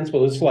core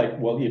principles. It's like,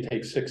 well, you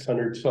take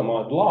 600 some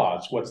odd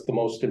laws. What's the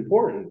most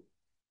important?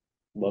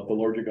 Love the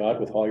Lord your God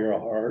with all your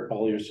heart,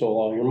 all your soul,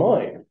 all your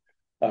mind.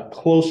 A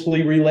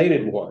closely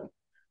related one.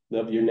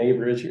 Love your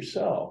neighbor as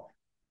yourself.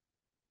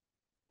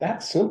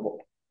 That's simple.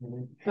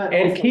 But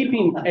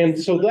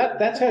so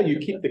that's how you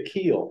keep the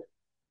keel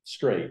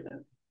straight,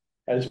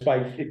 as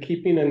by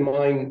keeping in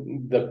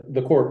mind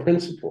the core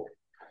principle.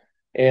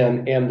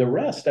 And the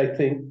rest, I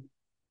think,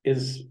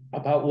 is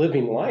about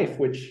living life,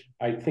 which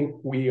I think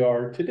we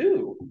are to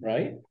do,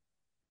 right?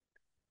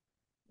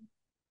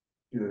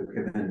 You have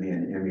given me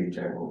an image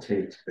I will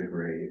take to the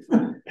grave.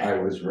 I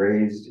was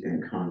raised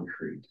in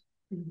concrete.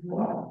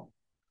 Wow.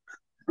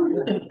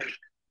 Think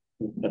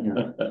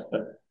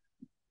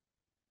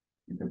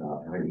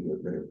about how you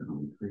get rid of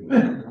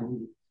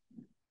concrete.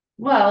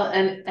 Well,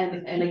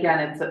 and again,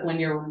 it's that when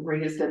you're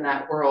raised in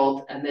that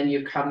world and then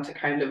you come to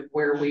kind of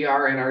where we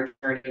are in our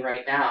journey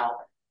right now,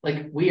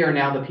 like we are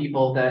now the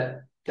people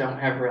that don't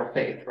have real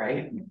faith,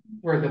 right?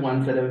 We're the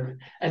ones that have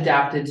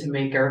adapted to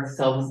make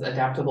ourselves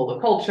adaptable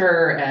to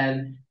culture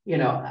and,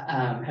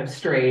 have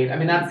strayed. I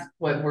mean, that's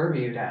what we're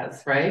viewed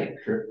as, right?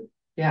 Sure.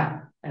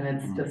 Yeah. And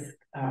it's just,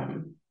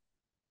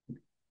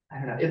 I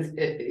don't know.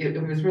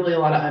 It was really a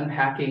lot of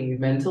unpacking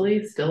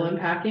mentally, still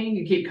unpacking.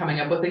 You keep coming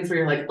up with things where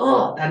you're like,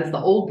 oh, that is the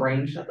old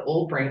brain. Shut the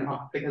old brain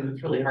off because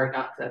it's really hard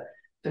not to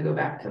go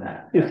back to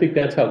that. You think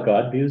that's how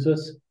God views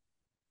us?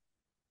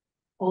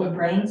 Old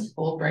brains?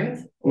 Old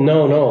brains?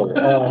 No.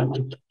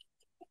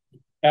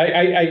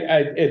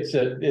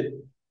 It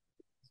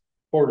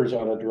borders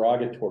on a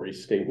derogatory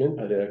statement,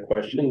 a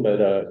question,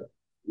 but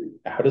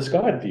how does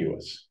God view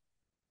us?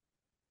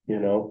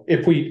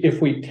 If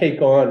we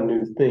take on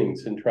new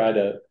things and try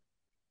to,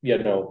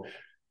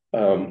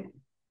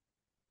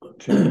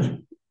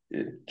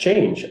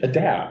 change,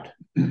 adapt.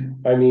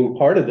 I mean,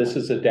 part of this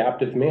is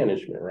adaptive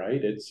management, right?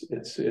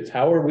 It's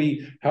how are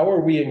we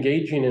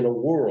engaging in a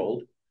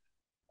world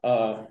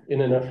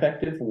in an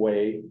effective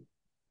way,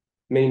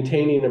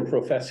 maintaining and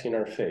professing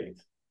our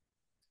faith.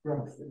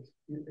 Growth.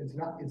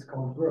 It's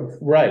called growth.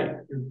 Right.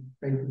 Your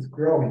faith is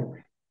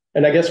growing.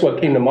 And I guess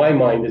what came to my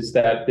mind is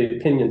that the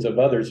opinions of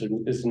others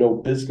is no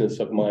business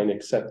of mine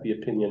except the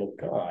opinion of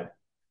God.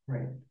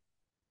 Right.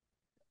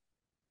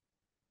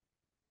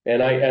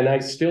 And I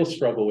still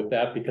struggle with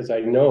that because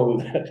I know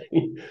that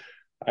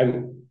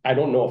I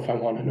don't know if I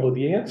want to know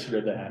the answer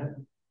to that.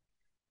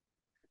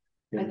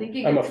 I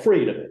think I'm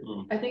afraid of it.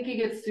 I think he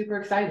gets super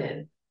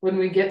excited when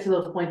we get to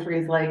those points where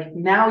he's like,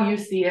 now you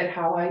see it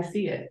how I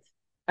see it.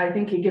 I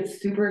think he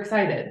gets super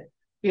excited,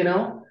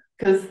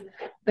 because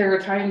there are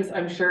times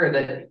I'm sure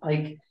that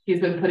like he's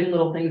been putting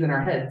little things in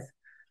our heads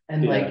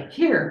and like,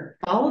 here,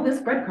 follow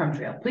this breadcrumb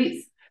trail,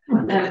 please.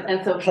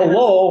 And so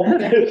hello.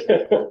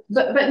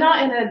 but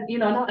not in a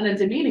not in a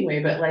demeaning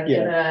way, but like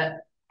in a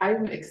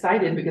I'm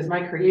excited because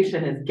my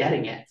creation is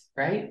getting it,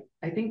 right?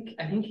 I think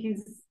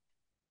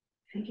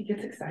he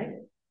gets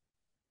excited.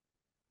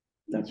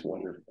 That's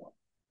wonderful.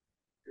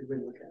 Good way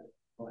to look at it.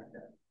 I like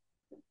that.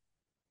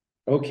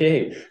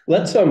 Okay,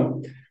 let's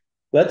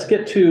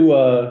get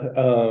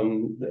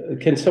to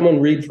can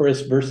someone read for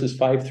us verses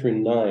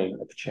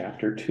 5-9 of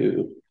chapter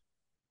 2?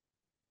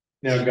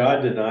 Now,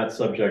 God did not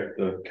subject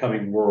the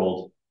coming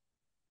world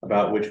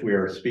about which we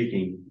are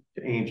speaking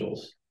to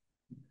angels,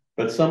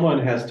 but someone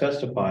has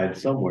testified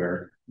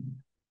somewhere.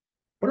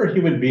 What are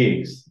human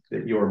beings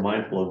that you are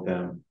mindful of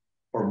them,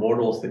 or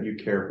mortals that you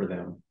care for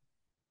them?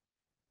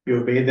 You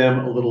have made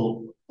them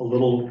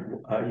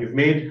you've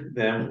made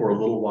them for a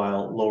little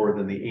while lower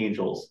than the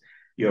angels.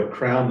 You have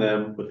crowned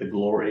them with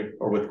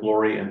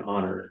glory and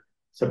honor,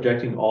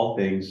 subjecting all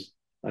things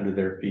under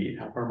their feet.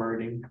 How far am I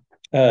reading?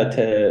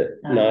 To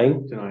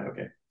 9. To 9,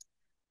 okay.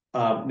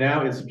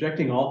 Now, in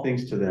subjecting all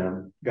things to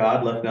them,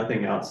 God left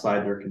nothing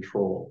outside their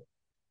control.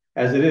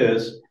 As it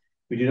is,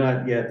 We do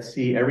not yet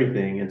see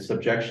everything in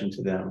subjection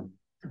to them,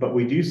 but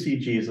we do see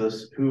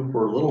Jesus, who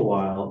for a little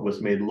while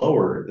was made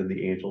lower than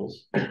the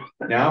angels,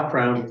 now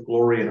crowned with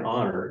glory and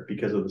honor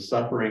because of the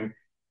suffering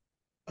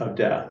of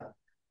death,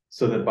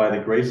 so that by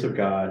the grace of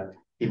God,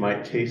 he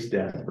might taste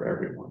death for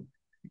everyone.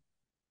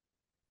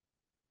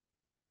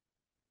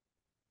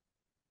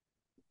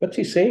 What's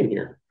he saying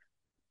here?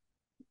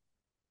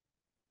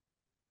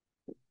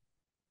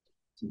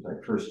 Seems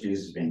like first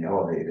Jesus being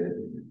elevated,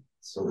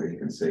 so that you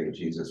can say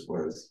Jesus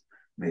was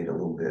made a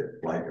little bit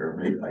like, or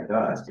made like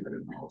us, but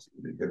also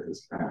we get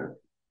this kind of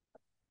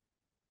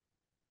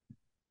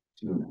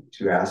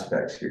two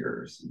aspects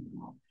here. So,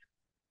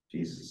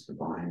 Jesus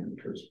divine in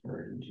the first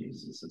part, and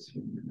Jesus is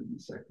human in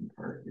the second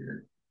part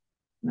here.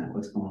 Isn't that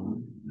what's going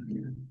on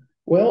here?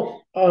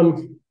 Well, I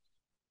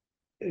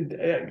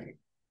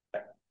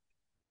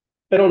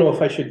don't know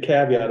if I should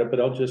caveat it, but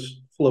I'll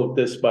just float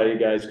this by you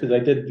guys, because I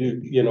did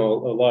do, a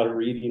lot of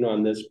reading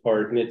on this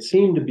part, and it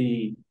seemed to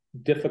be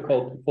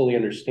difficult to fully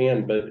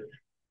understand, but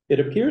it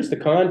appears the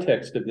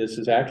context of this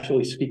is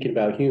actually speaking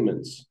about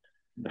humans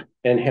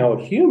and how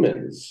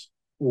humans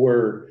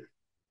were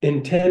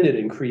intended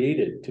and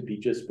created to be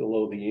just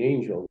below the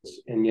angels,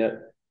 and yet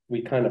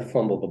we kind of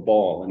fumble the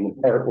ball in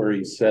the part where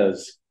he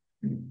says,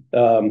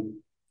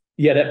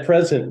 yet at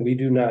present we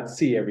do not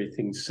see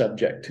everything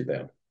subject to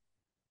them,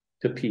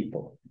 to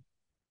people.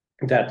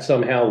 That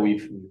somehow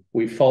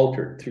we've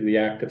faltered through the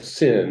act of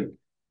sin.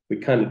 We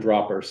kind of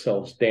drop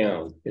ourselves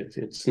down.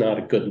 It's not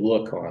a good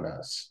look on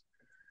us.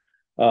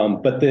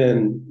 But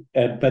then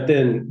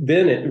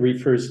it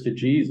refers to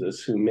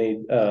Jesus,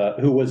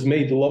 who was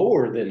made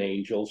lower than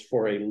angels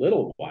for a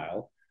little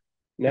while,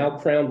 now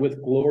crowned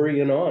with glory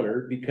and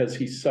honor because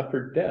he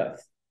suffered death,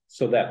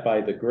 so that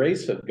by the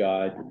grace of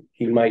God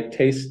he might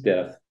taste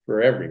death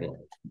for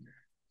everyone.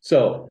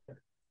 So,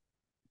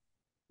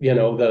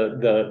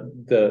 the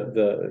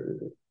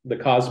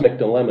cosmic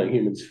dilemma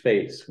humans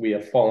face: we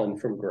have fallen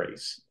from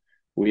grace,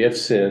 we have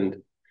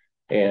sinned.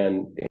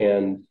 And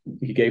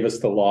he gave us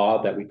the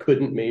law that we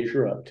couldn't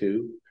measure up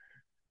to.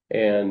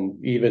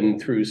 And even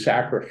through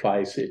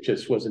sacrifice, it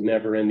just was a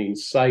never-ending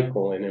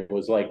cycle. And it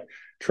was like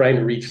trying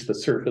to reach the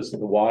surface of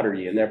the water.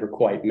 You never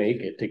quite make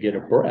it to get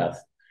a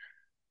breath.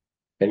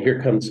 And here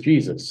comes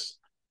Jesus,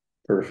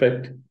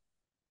 perfect,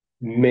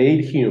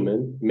 made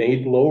human,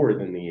 made lower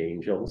than the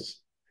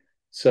angels,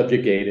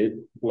 subjugated,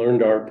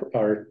 learned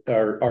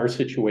our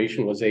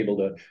situation, was able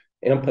to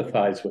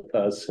empathize with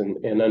us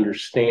and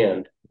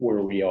understand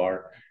where we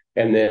are,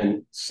 and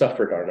then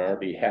suffered on our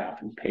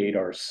behalf and paid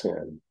our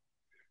sin.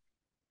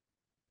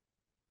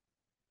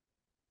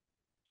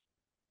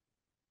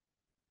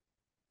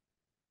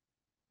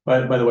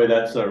 By the way,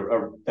 that's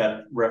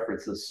that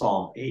references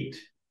Psalm 8,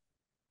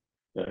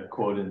 the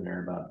quote in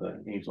there about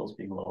the angels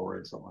being lower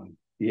and so on.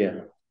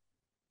 Yeah,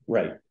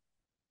 right.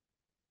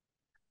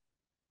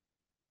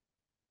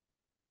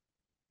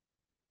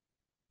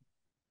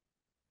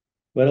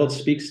 What else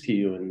speaks to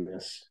you in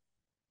this?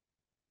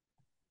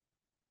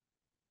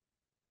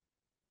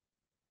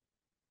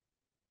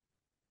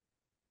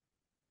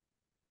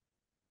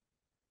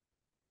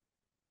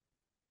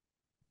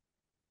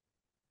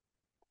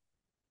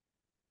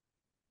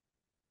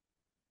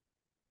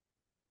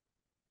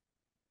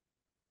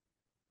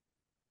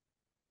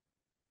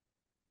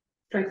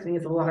 Strikes me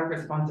as a lot of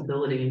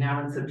responsibility.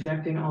 Now, in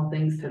subjecting all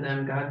things to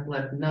them, God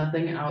left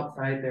nothing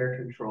outside their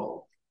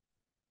control.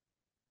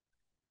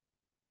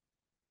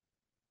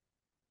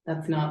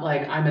 That's not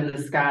like I'm in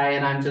the sky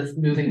and I'm just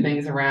moving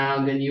things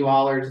around and you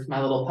all are just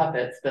my little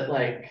puppets, but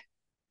like,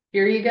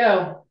 here you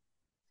go.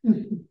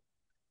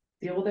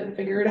 Deal with it and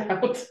figure it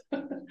out.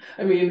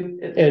 I mean,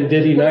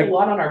 did he not? A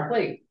lot on our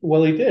plate.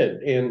 Well, he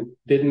did. And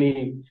didn't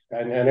he,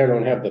 and I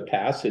don't have the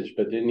passage,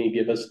 but didn't he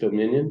give us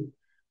dominion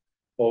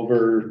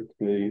over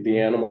the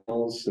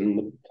animals and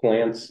the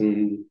plants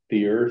and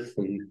the earth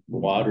and the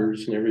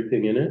waters and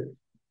everything in it?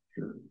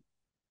 Sure.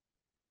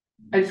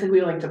 I just think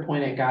we like to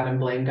point at God and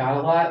blame God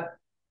a lot,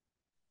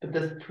 but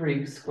this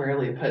pretty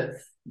squarely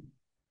puts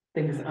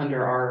things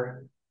under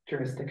our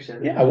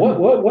jurisdiction. Yeah,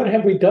 what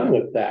have we done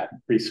with that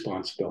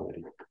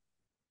responsibility?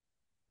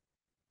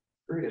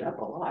 Screwed it up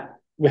a lot.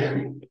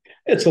 Well,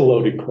 it's a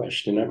loaded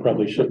question. I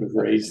probably shouldn't have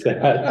raised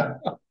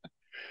that.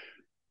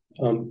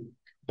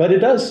 But it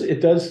does,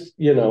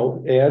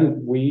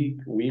 and we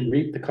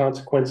reap the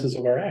consequences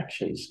of our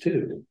actions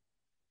too.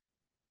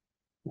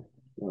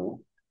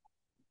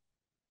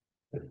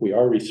 If we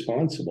are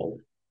responsible.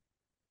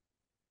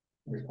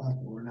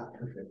 We're not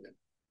perfect.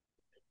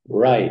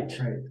 Right.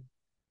 Right.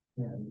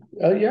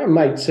 Yeah, I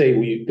might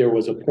say there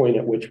was a point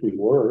at which we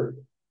were.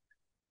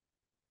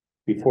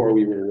 Before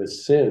we were with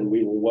sin,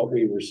 we were what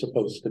we were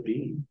supposed to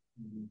be.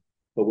 Mm-hmm.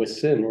 But with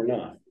sin, we're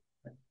not.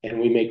 And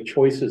we make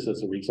choices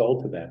as a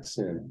result of that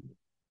sin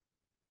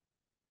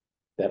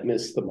that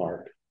miss the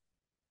mark.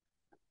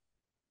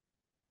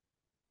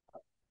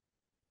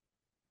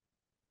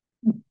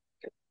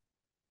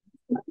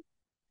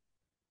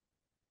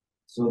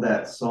 So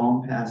that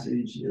Psalm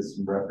passage is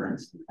in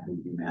reference to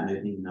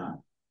humanity,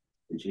 not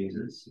to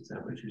Jesus. Is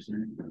that what you're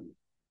saying?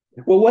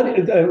 Well,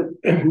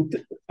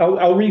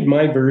 I'll read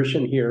my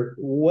version here.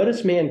 What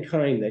is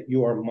mankind that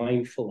you are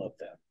mindful of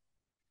them?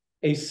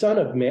 A son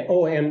of man.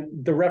 Oh,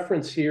 and the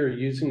reference here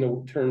using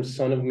the term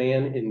son of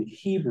man in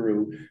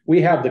Hebrew,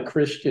 we have the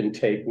Christian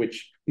take,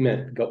 which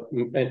meant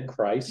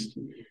Christ.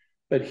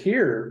 But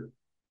here,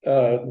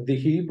 the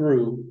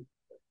Hebrew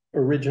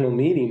original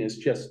meaning is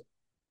just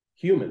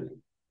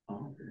human.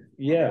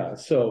 Yeah,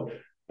 so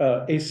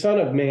a son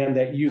of man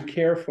that you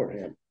care for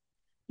him.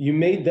 You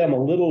made them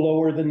a little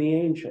lower than the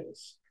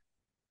angels.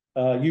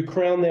 You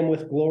crown them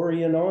with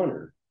glory and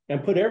honor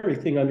and put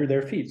everything under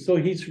their feet. So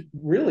he's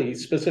really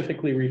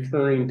specifically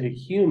referring to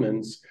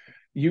humans.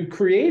 You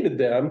created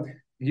them.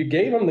 You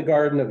gave them the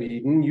Garden of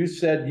Eden. You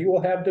said you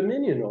will have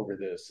dominion over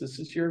this. This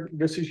is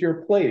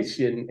your place,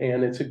 and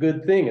it's a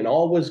good thing, and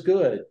all was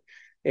good.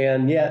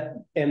 And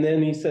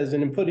then he says,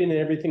 and in putting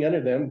everything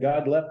under them,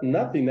 God left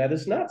nothing that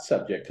is not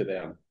subject to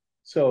them.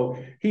 So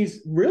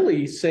he's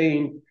really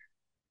saying,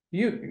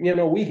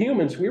 we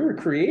humans, we were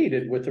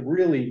created with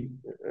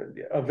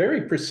a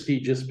very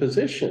prestigious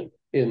position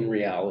in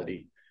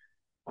reality.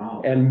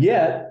 Wow. And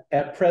yet,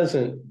 at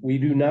present, we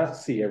do not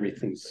see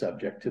everything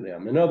subject to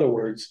them. In other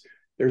words,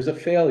 there's a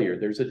failure,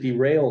 there's a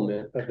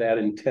derailment of that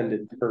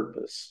intended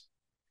purpose.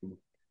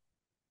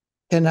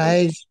 Can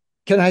I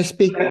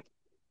speak?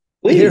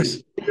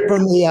 Please.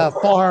 From the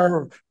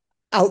far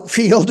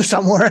outfield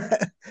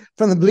somewhere,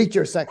 from the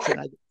bleacher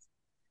section.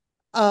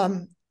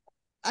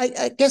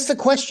 I guess the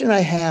question I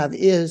have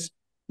is,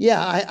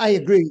 I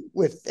agree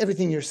with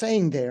everything you're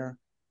saying there.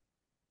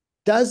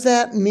 Does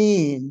that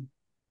mean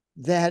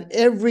that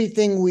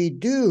everything we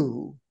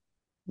do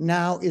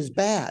now is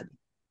bad?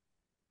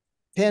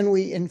 Can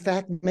we, in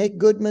fact, make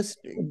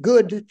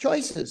good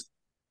choices?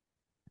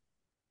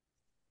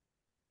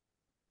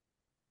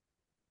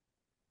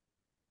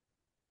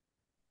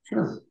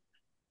 Sure.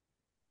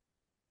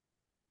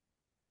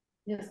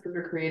 Yes, because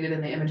we're created in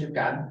the image of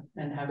God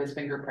and have his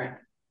fingerprint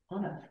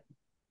on us.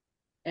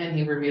 And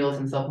he reveals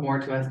himself more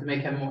to us to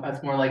make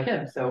us more like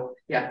him. So,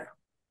 yeah.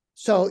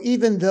 So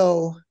even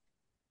though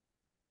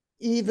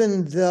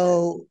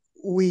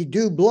we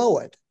do blow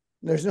it,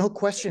 there's no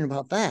question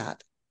about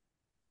that.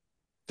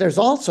 There's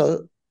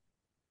also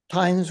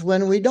times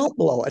when we don't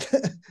blow it.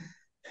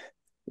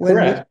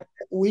 When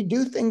we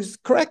do things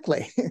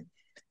correctly.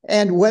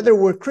 And whether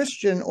we're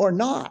Christian or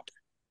not,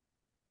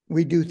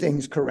 we do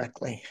things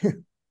correctly.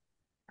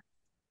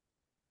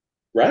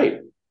 Right.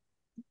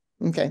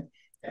 Okay.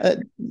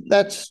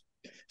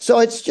 So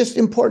it's just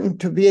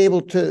important to be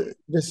able to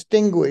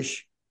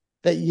distinguish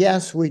that,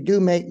 yes, we do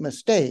make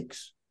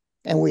mistakes,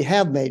 and we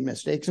have made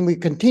mistakes, and we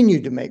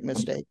continue to make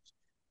mistakes,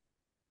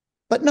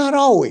 but not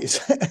always.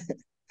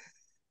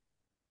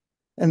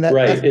 And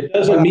right. It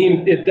doesn't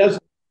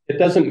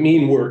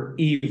mean we're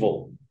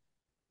evil.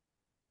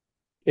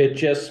 It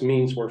just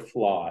means we're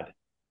flawed.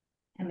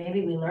 And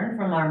maybe we learn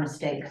from our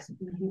mistakes.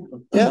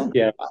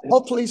 Yeah.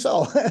 Hopefully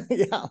so.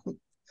 Yeah.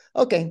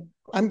 Okay.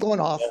 I'm going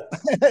off.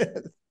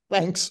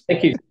 Thanks.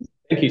 Thank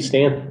you,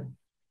 Stan.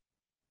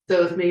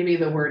 So it's maybe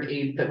the word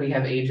that we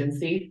have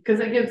agency, because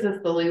it gives us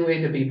the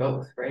leeway to be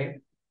both, right?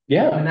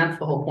 Yeah. And that's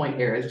the whole point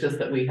here. It's just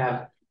that we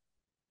have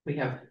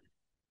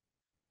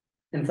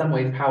in some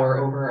ways power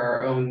over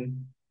our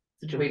own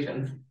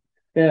situations.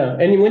 Yeah.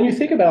 And when you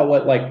think about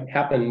what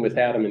happened with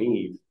Adam and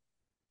Eve,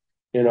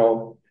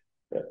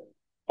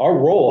 our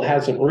role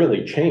hasn't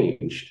really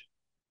changed.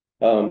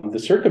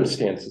 The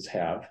circumstances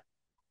have.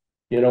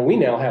 We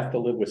now have to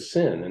live with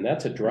sin, and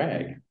that's a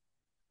drag.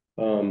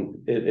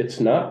 It's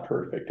not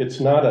perfect. It's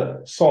not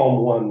a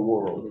Psalm 1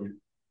 world.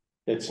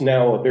 It's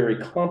now a very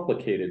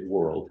complicated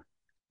world.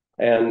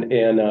 And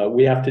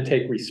we have to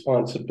take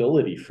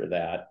responsibility for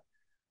that.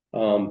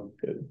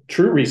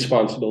 True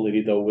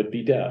responsibility, though, would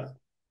be death.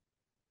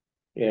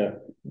 Yeah,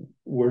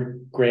 we're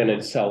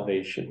granted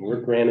salvation. We're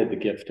granted the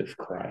gift of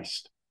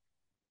Christ,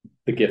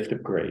 the gift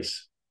of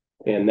grace.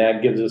 And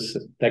that gives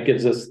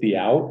us the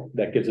out,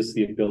 that gives us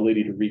the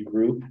ability to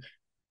regroup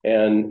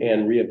and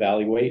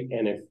reevaluate.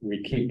 And if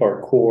we keep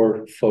our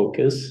core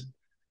focus,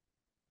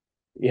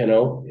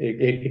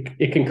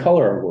 it can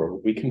color our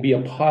world. We can be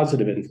a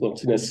positive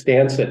influence in a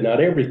stance that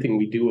not everything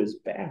we do is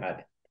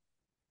bad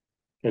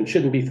and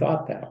shouldn't be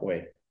thought that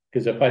way.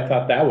 Because if I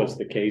thought that was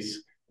the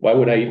case, why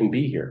would I even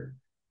be here?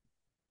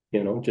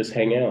 Just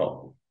hang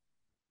out.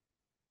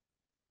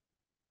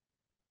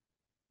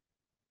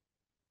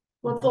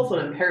 Well, it's also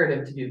an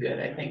imperative to do good,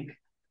 I think.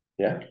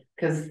 Yeah.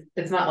 Because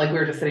it's not like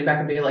we're just sitting back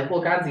and being like,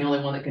 well, God's the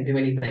only one that can do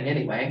anything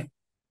anyway.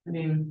 I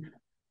mean,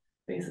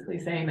 basically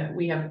saying that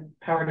we have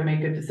power to make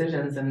good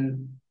decisions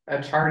and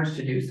a charge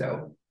to do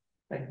so.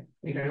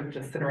 We don't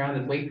just sit around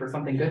and wait for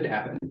something good to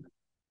happen.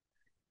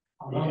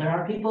 Although there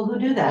are people who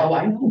do that. Oh,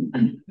 I know.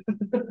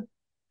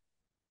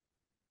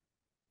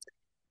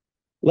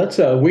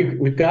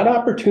 We've got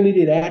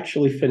opportunity to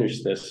actually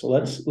finish this. So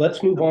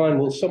let's move on.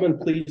 Will someone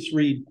please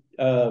read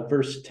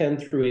verse 10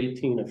 through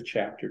 18 of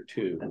chapter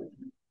 2?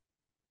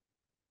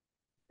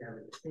 It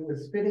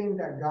was fitting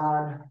that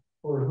God,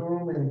 for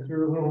whom and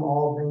through whom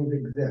all things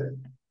exist,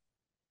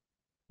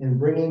 in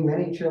bringing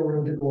many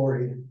children to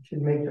glory,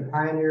 should make the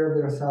pioneer of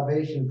their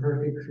salvation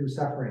perfect through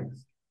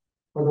sufferings.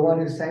 For the one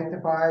who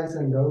sanctifies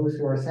and those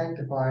who are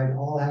sanctified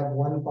all have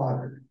one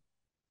Father.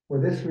 For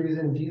this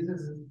reason,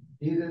 Jesus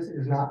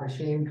is not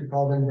ashamed to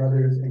call them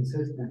brothers and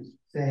sisters,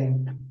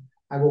 saying,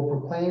 I will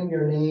proclaim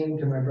your name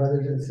to my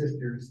brothers and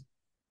sisters.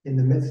 In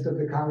the midst of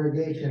the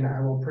congregation,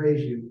 I will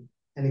praise you.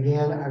 And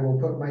again, I will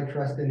put my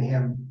trust in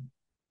him.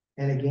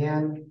 And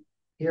again,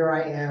 here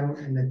I am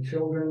and the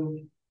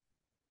children,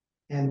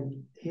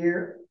 and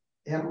here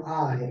am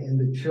I and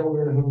the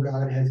children whom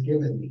God has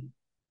given me.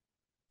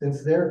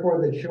 Since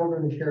therefore the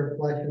children share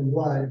flesh and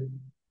blood,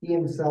 he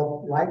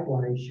himself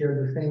likewise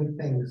shared the same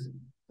things,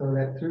 so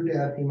that through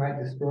death he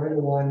might destroy the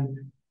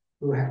one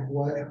who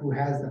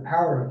has the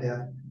power of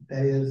death,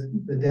 that is,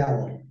 the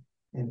devil,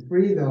 and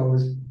free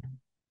those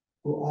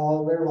who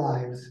all their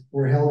lives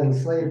were held in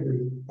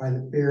slavery by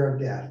the fear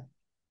of death.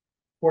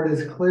 For it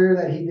is clear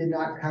that he did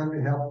not come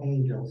to help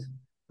angels,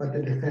 but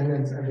the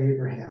descendants of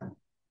Abraham.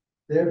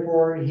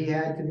 Therefore he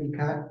had to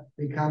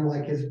become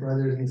like his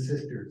brothers and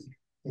sisters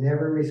in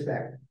every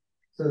respect,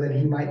 so that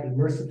he might be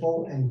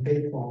merciful and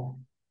faithful,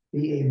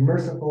 be a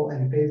merciful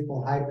and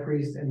faithful high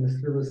priest in the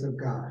service of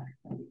God,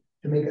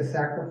 to make a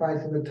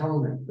sacrifice of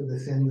atonement for the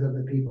sins of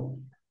the people.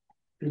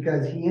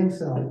 Because he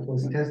himself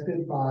was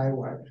tested by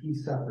what he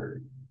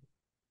suffered.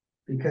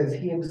 Because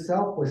he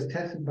himself was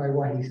tested by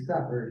what he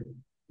suffered,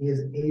 he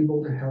is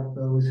able to help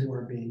those who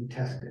are being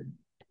tested.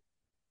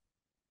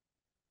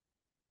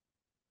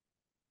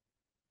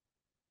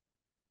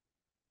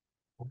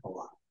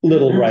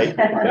 Little right.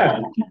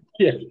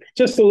 Yeah,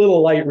 just a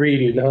little light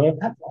reading, huh?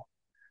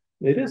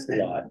 It is a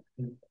lot.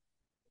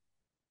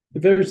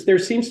 There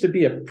seems to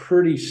be a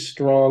pretty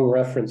strong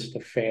reference to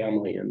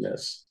family in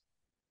this.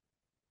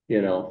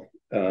 You know,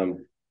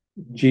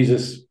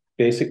 Jesus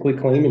basically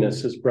claiming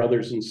us as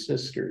brothers and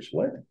sisters.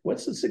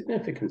 What's the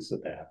significance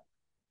of that?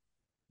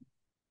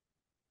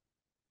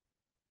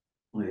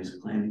 Well, he's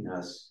claiming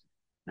us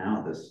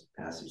now. This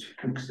passage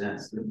makes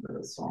sense.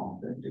 The Psalm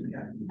that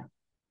I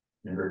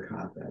never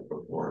caught that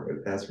before,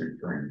 but that's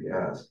referring to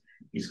us.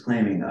 He's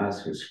claiming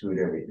us who screwed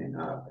everything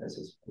up as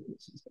his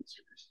brothers and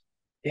sisters.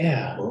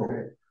 Yeah. Oh.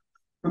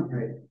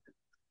 Right.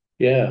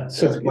 Yeah.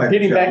 So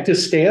getting back to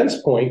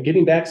Stan's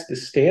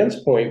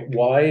point,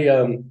 why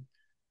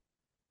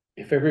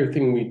if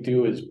everything we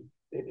do is,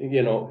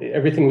 you know,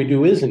 everything we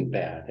do isn't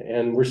bad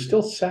and we're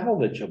still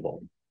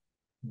salvageable.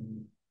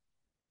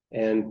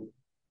 And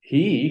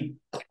he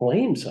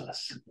claims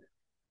us.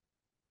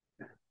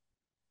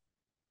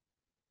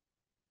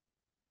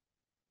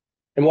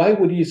 And why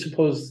would you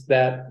suppose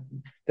that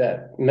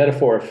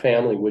metaphor of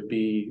family would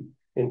be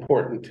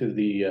important to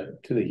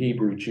the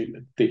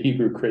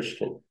Hebrew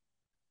Christian?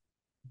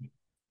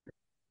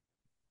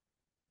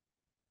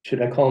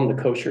 Should I call him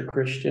the kosher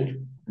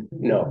Christian?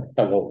 No,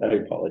 I won't. I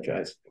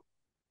apologize.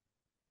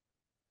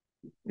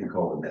 You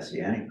call them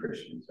Messianic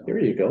Christians. There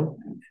you go.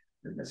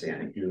 The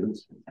Messianic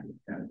Jews.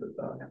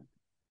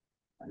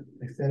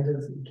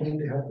 Descendants came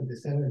to help the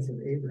descendants of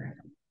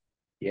Abraham.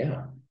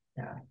 Yeah.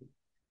 Yeah.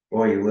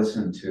 Well, you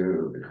listen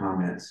to the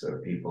comments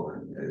of people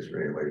in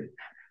Israeli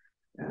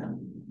and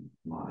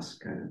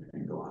mosque kind of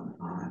thing go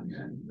on,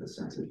 and the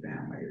sense of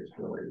family is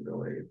really,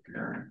 really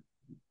apparent.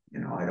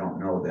 You know, I don't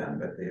know them,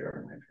 but they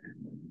are my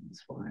family.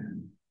 It's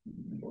fine.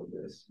 Or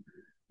this,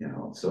 you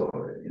know, so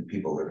in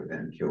people that have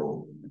been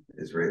killed,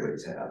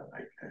 Israelis have.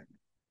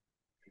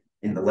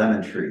 In the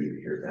lemon tree, you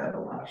hear that a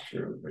lot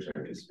too, which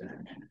I've just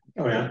been.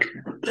 Oh, yeah.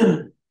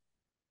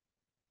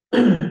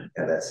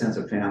 Yeah, that sense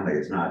of family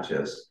is not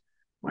just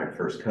my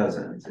first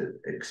cousins.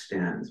 It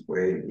extends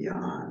way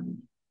beyond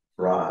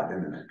broad,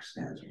 and then it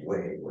extends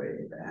way,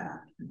 way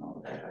back, you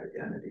know, that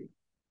identity.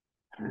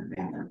 And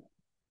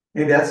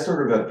maybe that's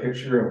sort of a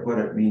picture of what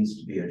it means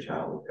to be a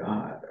child of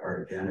God.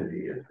 Our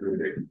identity is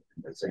rooted in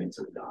the saints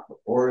that have gone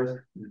before us,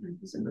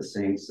 and the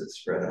saints that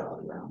spread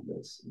out around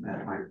us. And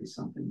that might be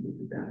something we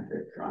could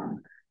benefit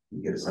from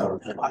and get us out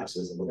of the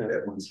boxes a little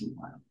bit once in a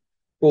while.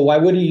 Well, why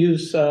would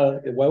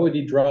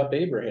he drop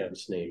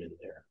Abraham's name in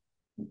there?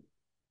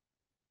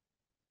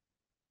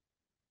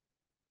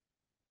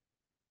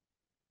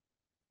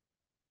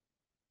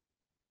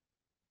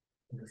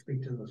 To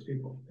speak to those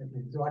people,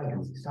 his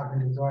audience. He's talking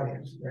to his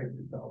audience, right?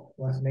 So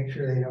he wants to make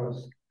sure they know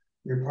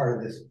you're part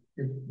of this.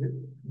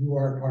 You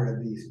are part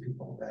of these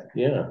people. That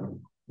yeah.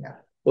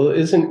 Well,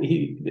 isn't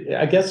he?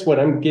 I guess what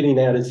I'm getting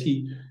at is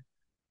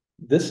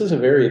this is a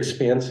very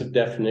expansive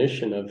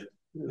definition of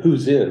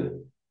who's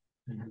in.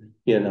 Mm-hmm.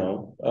 You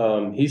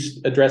know,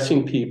 he's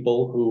addressing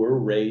people who were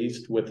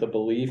raised with the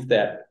belief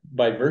that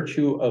by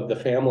virtue of the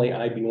family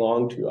I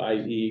belong to,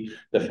 i.e.,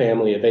 the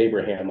family of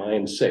Abraham, I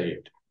am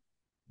saved,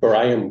 or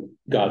I am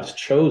God's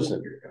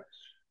chosen.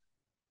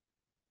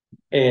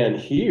 And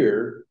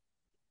here,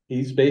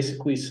 he's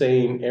basically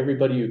saying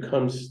everybody who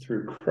comes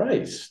through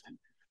Christ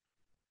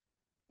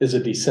is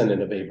a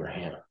descendant of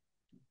Abraham.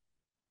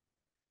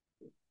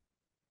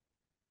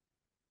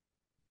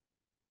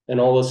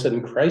 And all of a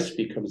sudden, Christ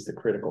becomes the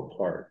critical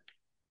part.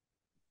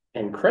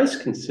 And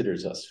Christ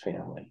considers us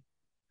family.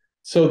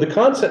 So the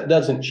concept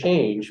doesn't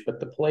change, but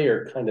the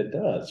player kind of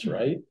does,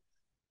 right?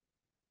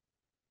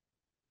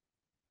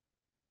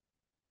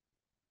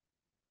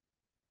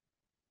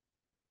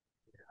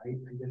 I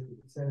guess the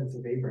descendants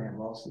of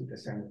Abraham are also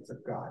descendants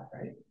of God,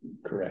 right?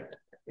 Correct.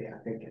 Yeah,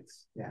 I think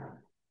it's, yeah.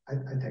 I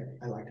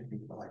like to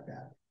think about it like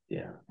that.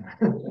 Yeah.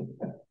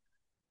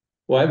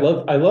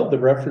 Well, I love the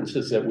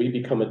references that we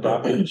become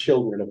adopted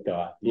children of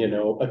God, you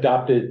know,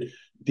 adopted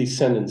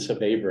descendants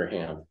of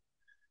Abraham.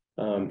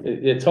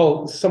 It's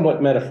all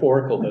somewhat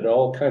metaphorical, but it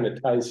all kind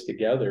of ties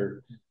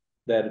together,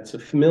 that it's a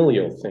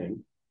familial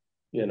thing.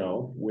 You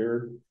know,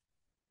 we're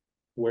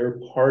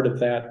part of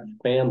that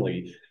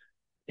family,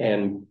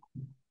 and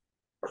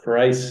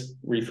Christ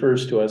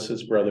refers to us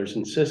as brothers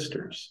and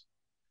sisters.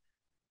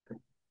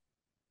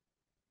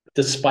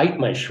 Despite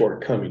my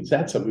shortcomings,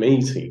 that's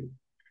amazing.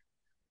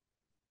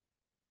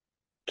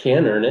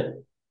 Can't earn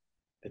it.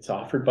 It's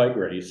offered by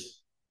grace.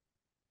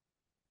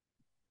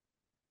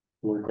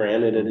 We're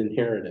granted an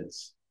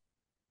inheritance.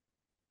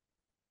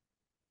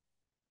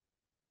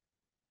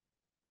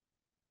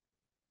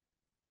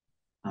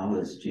 How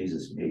was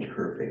Jesus made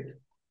perfect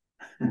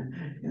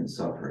in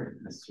suffering?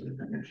 That's sort of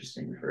an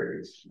interesting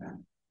phrase.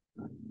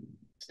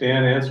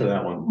 Stan, answer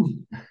that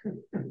one.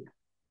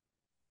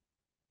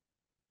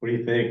 What do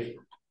you think?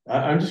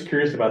 I'm just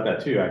curious about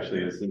that too,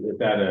 actually. Is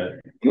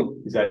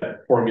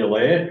that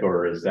formulaic,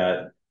 or is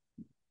that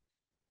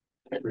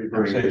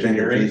reverse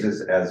engineering?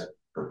 Jesus as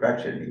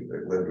perfection,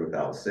 he lived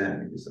without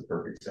sin. He was the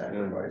perfect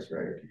sacrifice,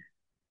 right?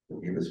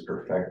 He was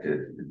perfected.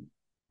 In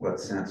what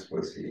sense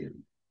was he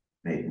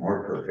made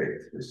more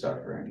perfect through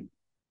suffering?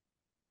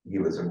 He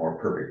was a more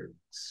perfect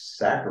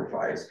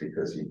sacrifice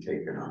because he's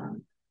taking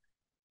on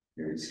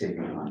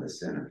the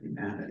sin of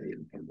humanity.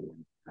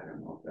 I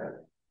don't know if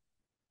that.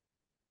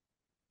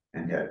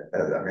 And yet,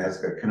 I mean,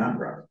 that's a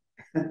conundrum.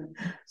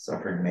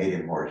 Suffering made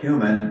him more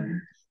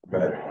human,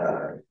 but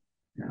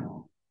you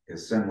know,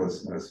 his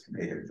sinlessness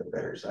made him the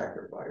better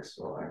sacrifice.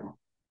 So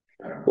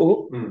I don't know.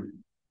 Well,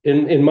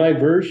 in my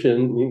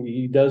version,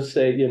 he does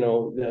say, you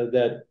know,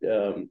 that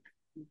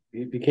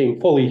he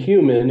became fully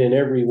human in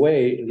every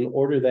way in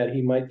order that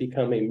he might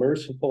become a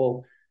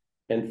merciful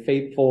and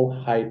faithful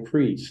high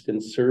priest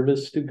in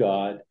service to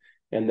God,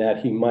 and that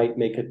he might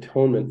make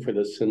atonement for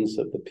the sins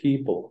of the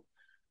people.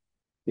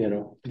 You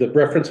know, the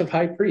reference of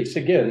high priest,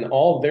 again,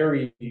 all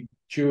very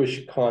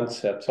Jewish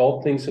concepts,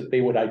 all things that they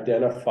would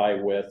identify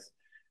with.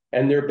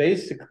 And they're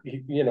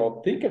basically, you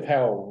know, think of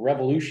how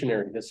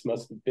revolutionary this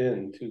must have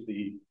been to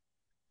the,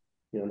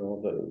 you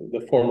know,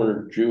 the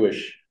former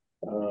Jewish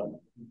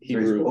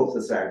Hebrew. So he's both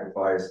the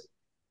sacrifice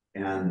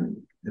and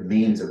the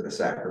means of the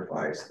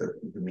sacrifice, the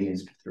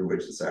means through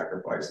which the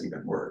sacrifice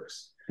even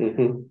works.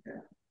 Mm-hmm.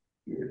 Yeah.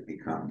 It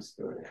becomes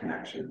the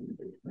connection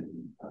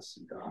between us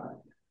and God,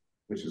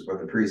 which is what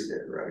the priest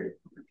did, right?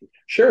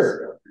 Sure.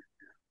 So,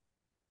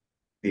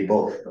 be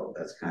both, though.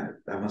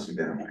 That must have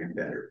been a mind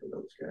bender for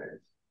those guys.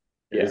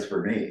 It is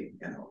for me,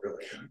 you know,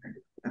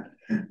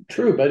 really.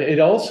 True, but it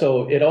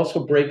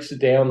also breaks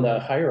down the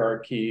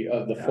hierarchy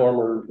of the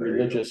former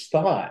religious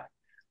thought,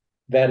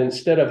 that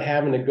instead of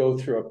having to go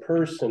through a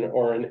person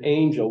or an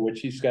angel,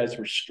 which these guys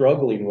were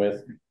struggling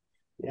with,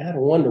 you had a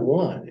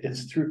one-to-one.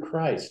 It's through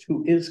Christ,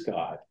 who is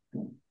God.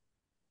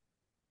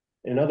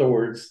 In other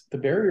words, the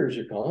barriers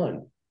are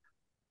gone.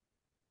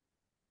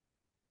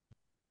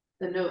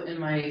 The note in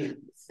my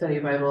study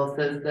Bible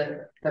says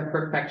that the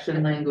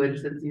perfection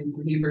language that's used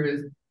in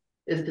Hebrews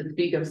is to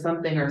speak of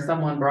something or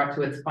someone brought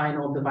to its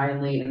final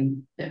divinely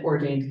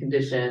ordained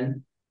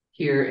condition.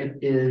 Here it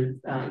is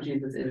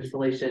Jesus'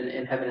 installation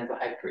in heaven as a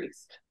high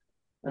priest.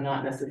 So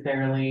not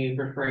necessarily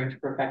referring to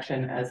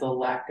perfection as a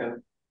lack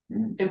of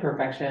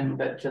imperfection,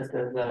 but just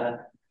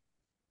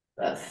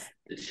as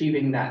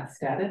achieving that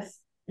status,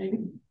 maybe.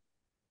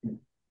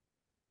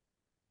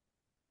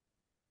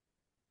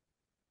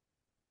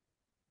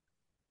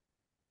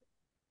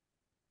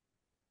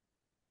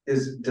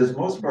 Does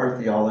most of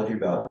our theology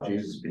about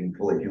Jesus being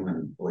fully human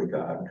and fully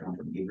God come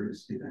from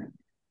Hebrews, do you think?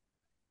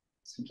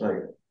 Seems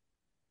like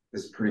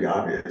it's pretty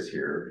obvious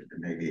here,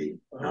 and maybe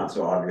not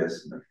so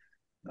obvious in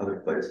other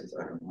places.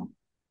 I don't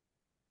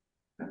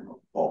know.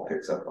 Paul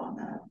picks up on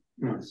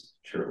that,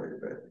 surely,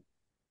 but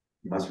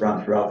it must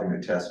run throughout the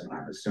New Testament,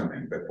 I'm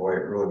assuming. But boy,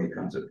 it really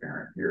becomes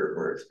apparent here,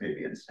 where it's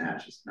maybe in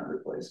snatches in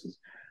other places,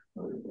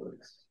 other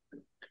books.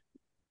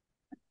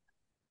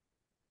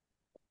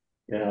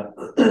 Yeah,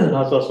 I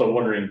was also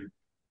wondering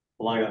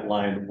along that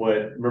line,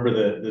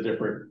 remember the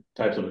different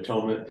types of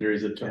atonement,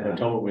 theories of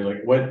atonement, we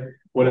like,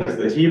 what is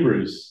the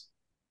Hebrews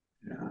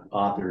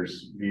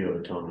authors' view of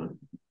atonement?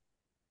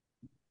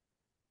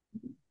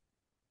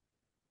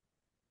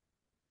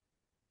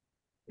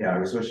 Yeah, I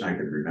was wishing I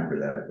could remember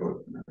that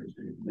book when I was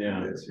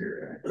reading this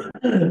here.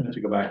 To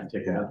go back and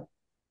take it out.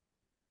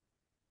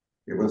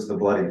 It was the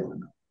bloody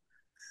one,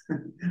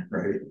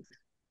 right?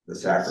 The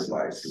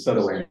sacrifice,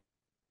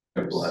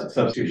 the blood,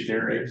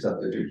 substitutionary.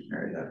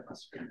 That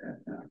must have been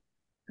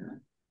it.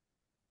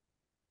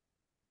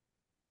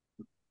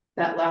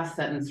 That last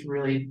sentence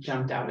really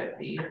jumped out at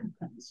me.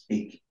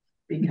 Speak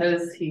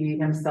because he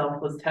himself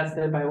was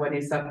tested by what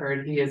he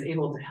suffered, he is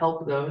able to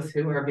help those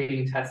who are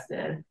being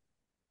tested.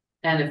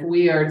 And if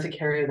we are to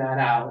carry that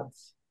out,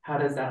 how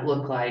does that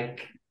look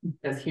like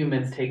as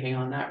humans taking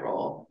on that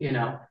role? You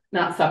know,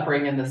 not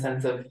suffering in the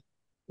sense of,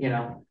 you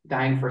know,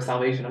 dying for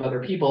salvation of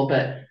other people,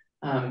 but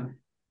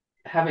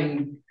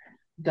having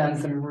done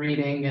some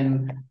reading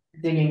and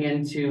digging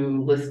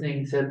into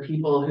listening to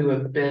people who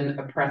have been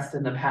oppressed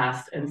in the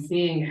past and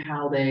seeing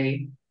how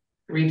they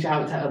reach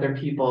out to other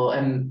people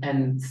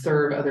and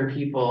serve other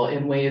people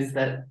in ways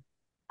that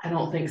I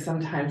don't think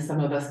sometimes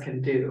some of us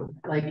can do.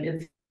 Like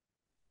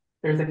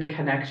there's a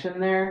connection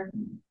there.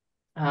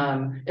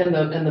 In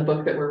the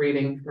book that we're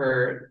reading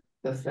for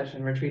the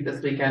session retreat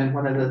this weekend,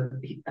 one of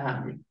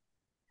the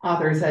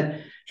authors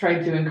had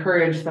tried to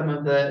encourage some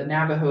of the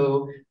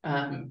Navajo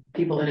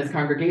people in his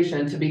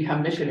congregation to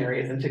become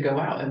missionaries and to go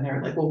out. And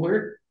they're like, well,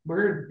 we're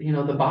you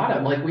know, the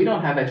bottom, like we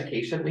don't have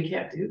education, we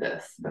can't do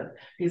this. But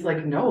he's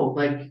like, no,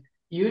 like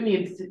you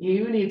need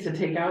to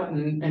take out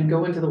and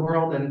go into the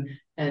world and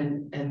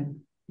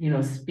you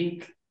know,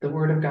 speak the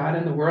word of God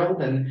in the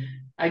world. And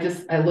I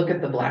look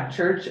at the Black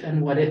church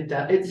and what it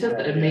does. It's just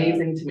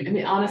amazing to me. I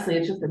mean, honestly,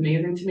 it's just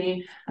amazing to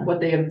me what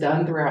they have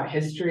done throughout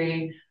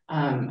history.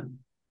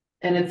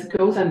 And it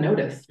goes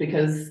unnoticed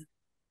because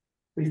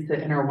we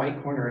sit in our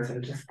white corners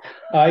and just.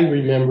 I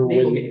remember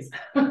when,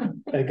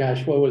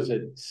 gosh, what was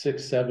it?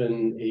 6,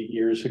 7, 8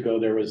 years ago,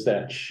 there was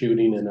that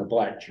shooting in a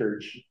Black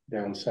church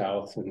down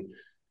south.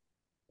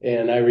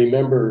 And I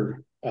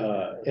remember,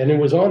 and it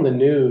was on the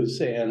news,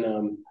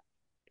 and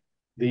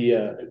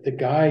the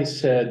guy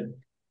said,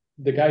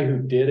 the guy who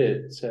did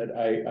it said,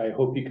 I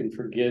hope you can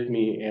forgive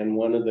me. And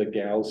one of the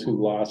gals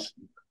who lost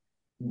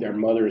their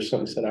mother or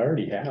something said, I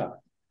already have.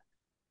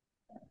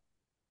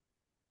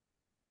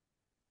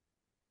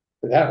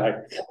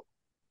 That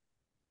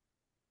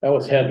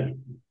was heavy.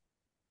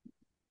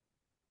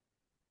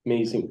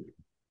 Amazing.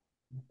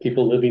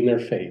 People living their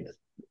faith.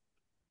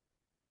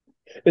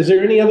 Is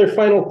there any other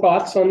final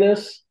thoughts on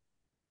this?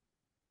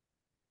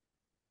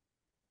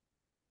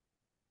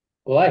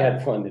 Well, I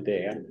had fun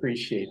today. I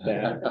appreciate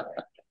that.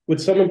 Would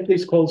someone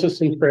please close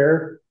us in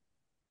prayer?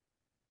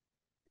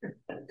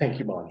 Thank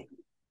you, Bonnie.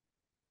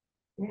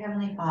 Dear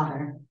Heavenly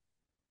Father,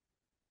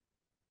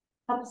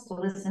 help us to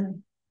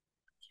listen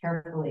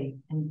carefully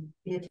and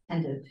be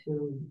attentive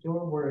to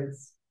your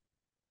words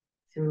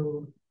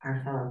through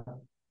our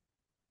fellow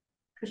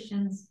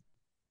Christians,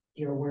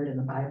 your word in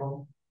the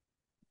Bible,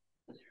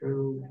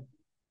 through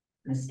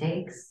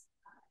mistakes.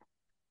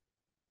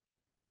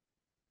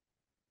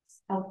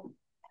 Help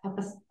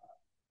us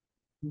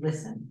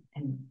listen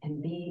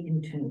and be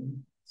in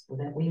tune so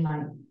that we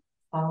might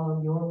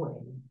follow your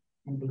way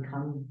and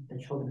become the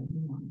children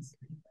you want us to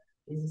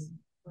be. Jesus.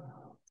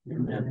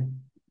 Amen.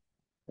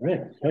 All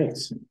right,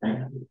 thanks.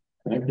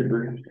 Thank you,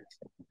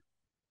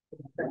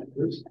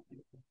 Bruce.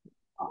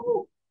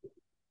 Oh.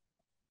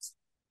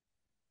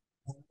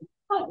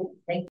 Thank you.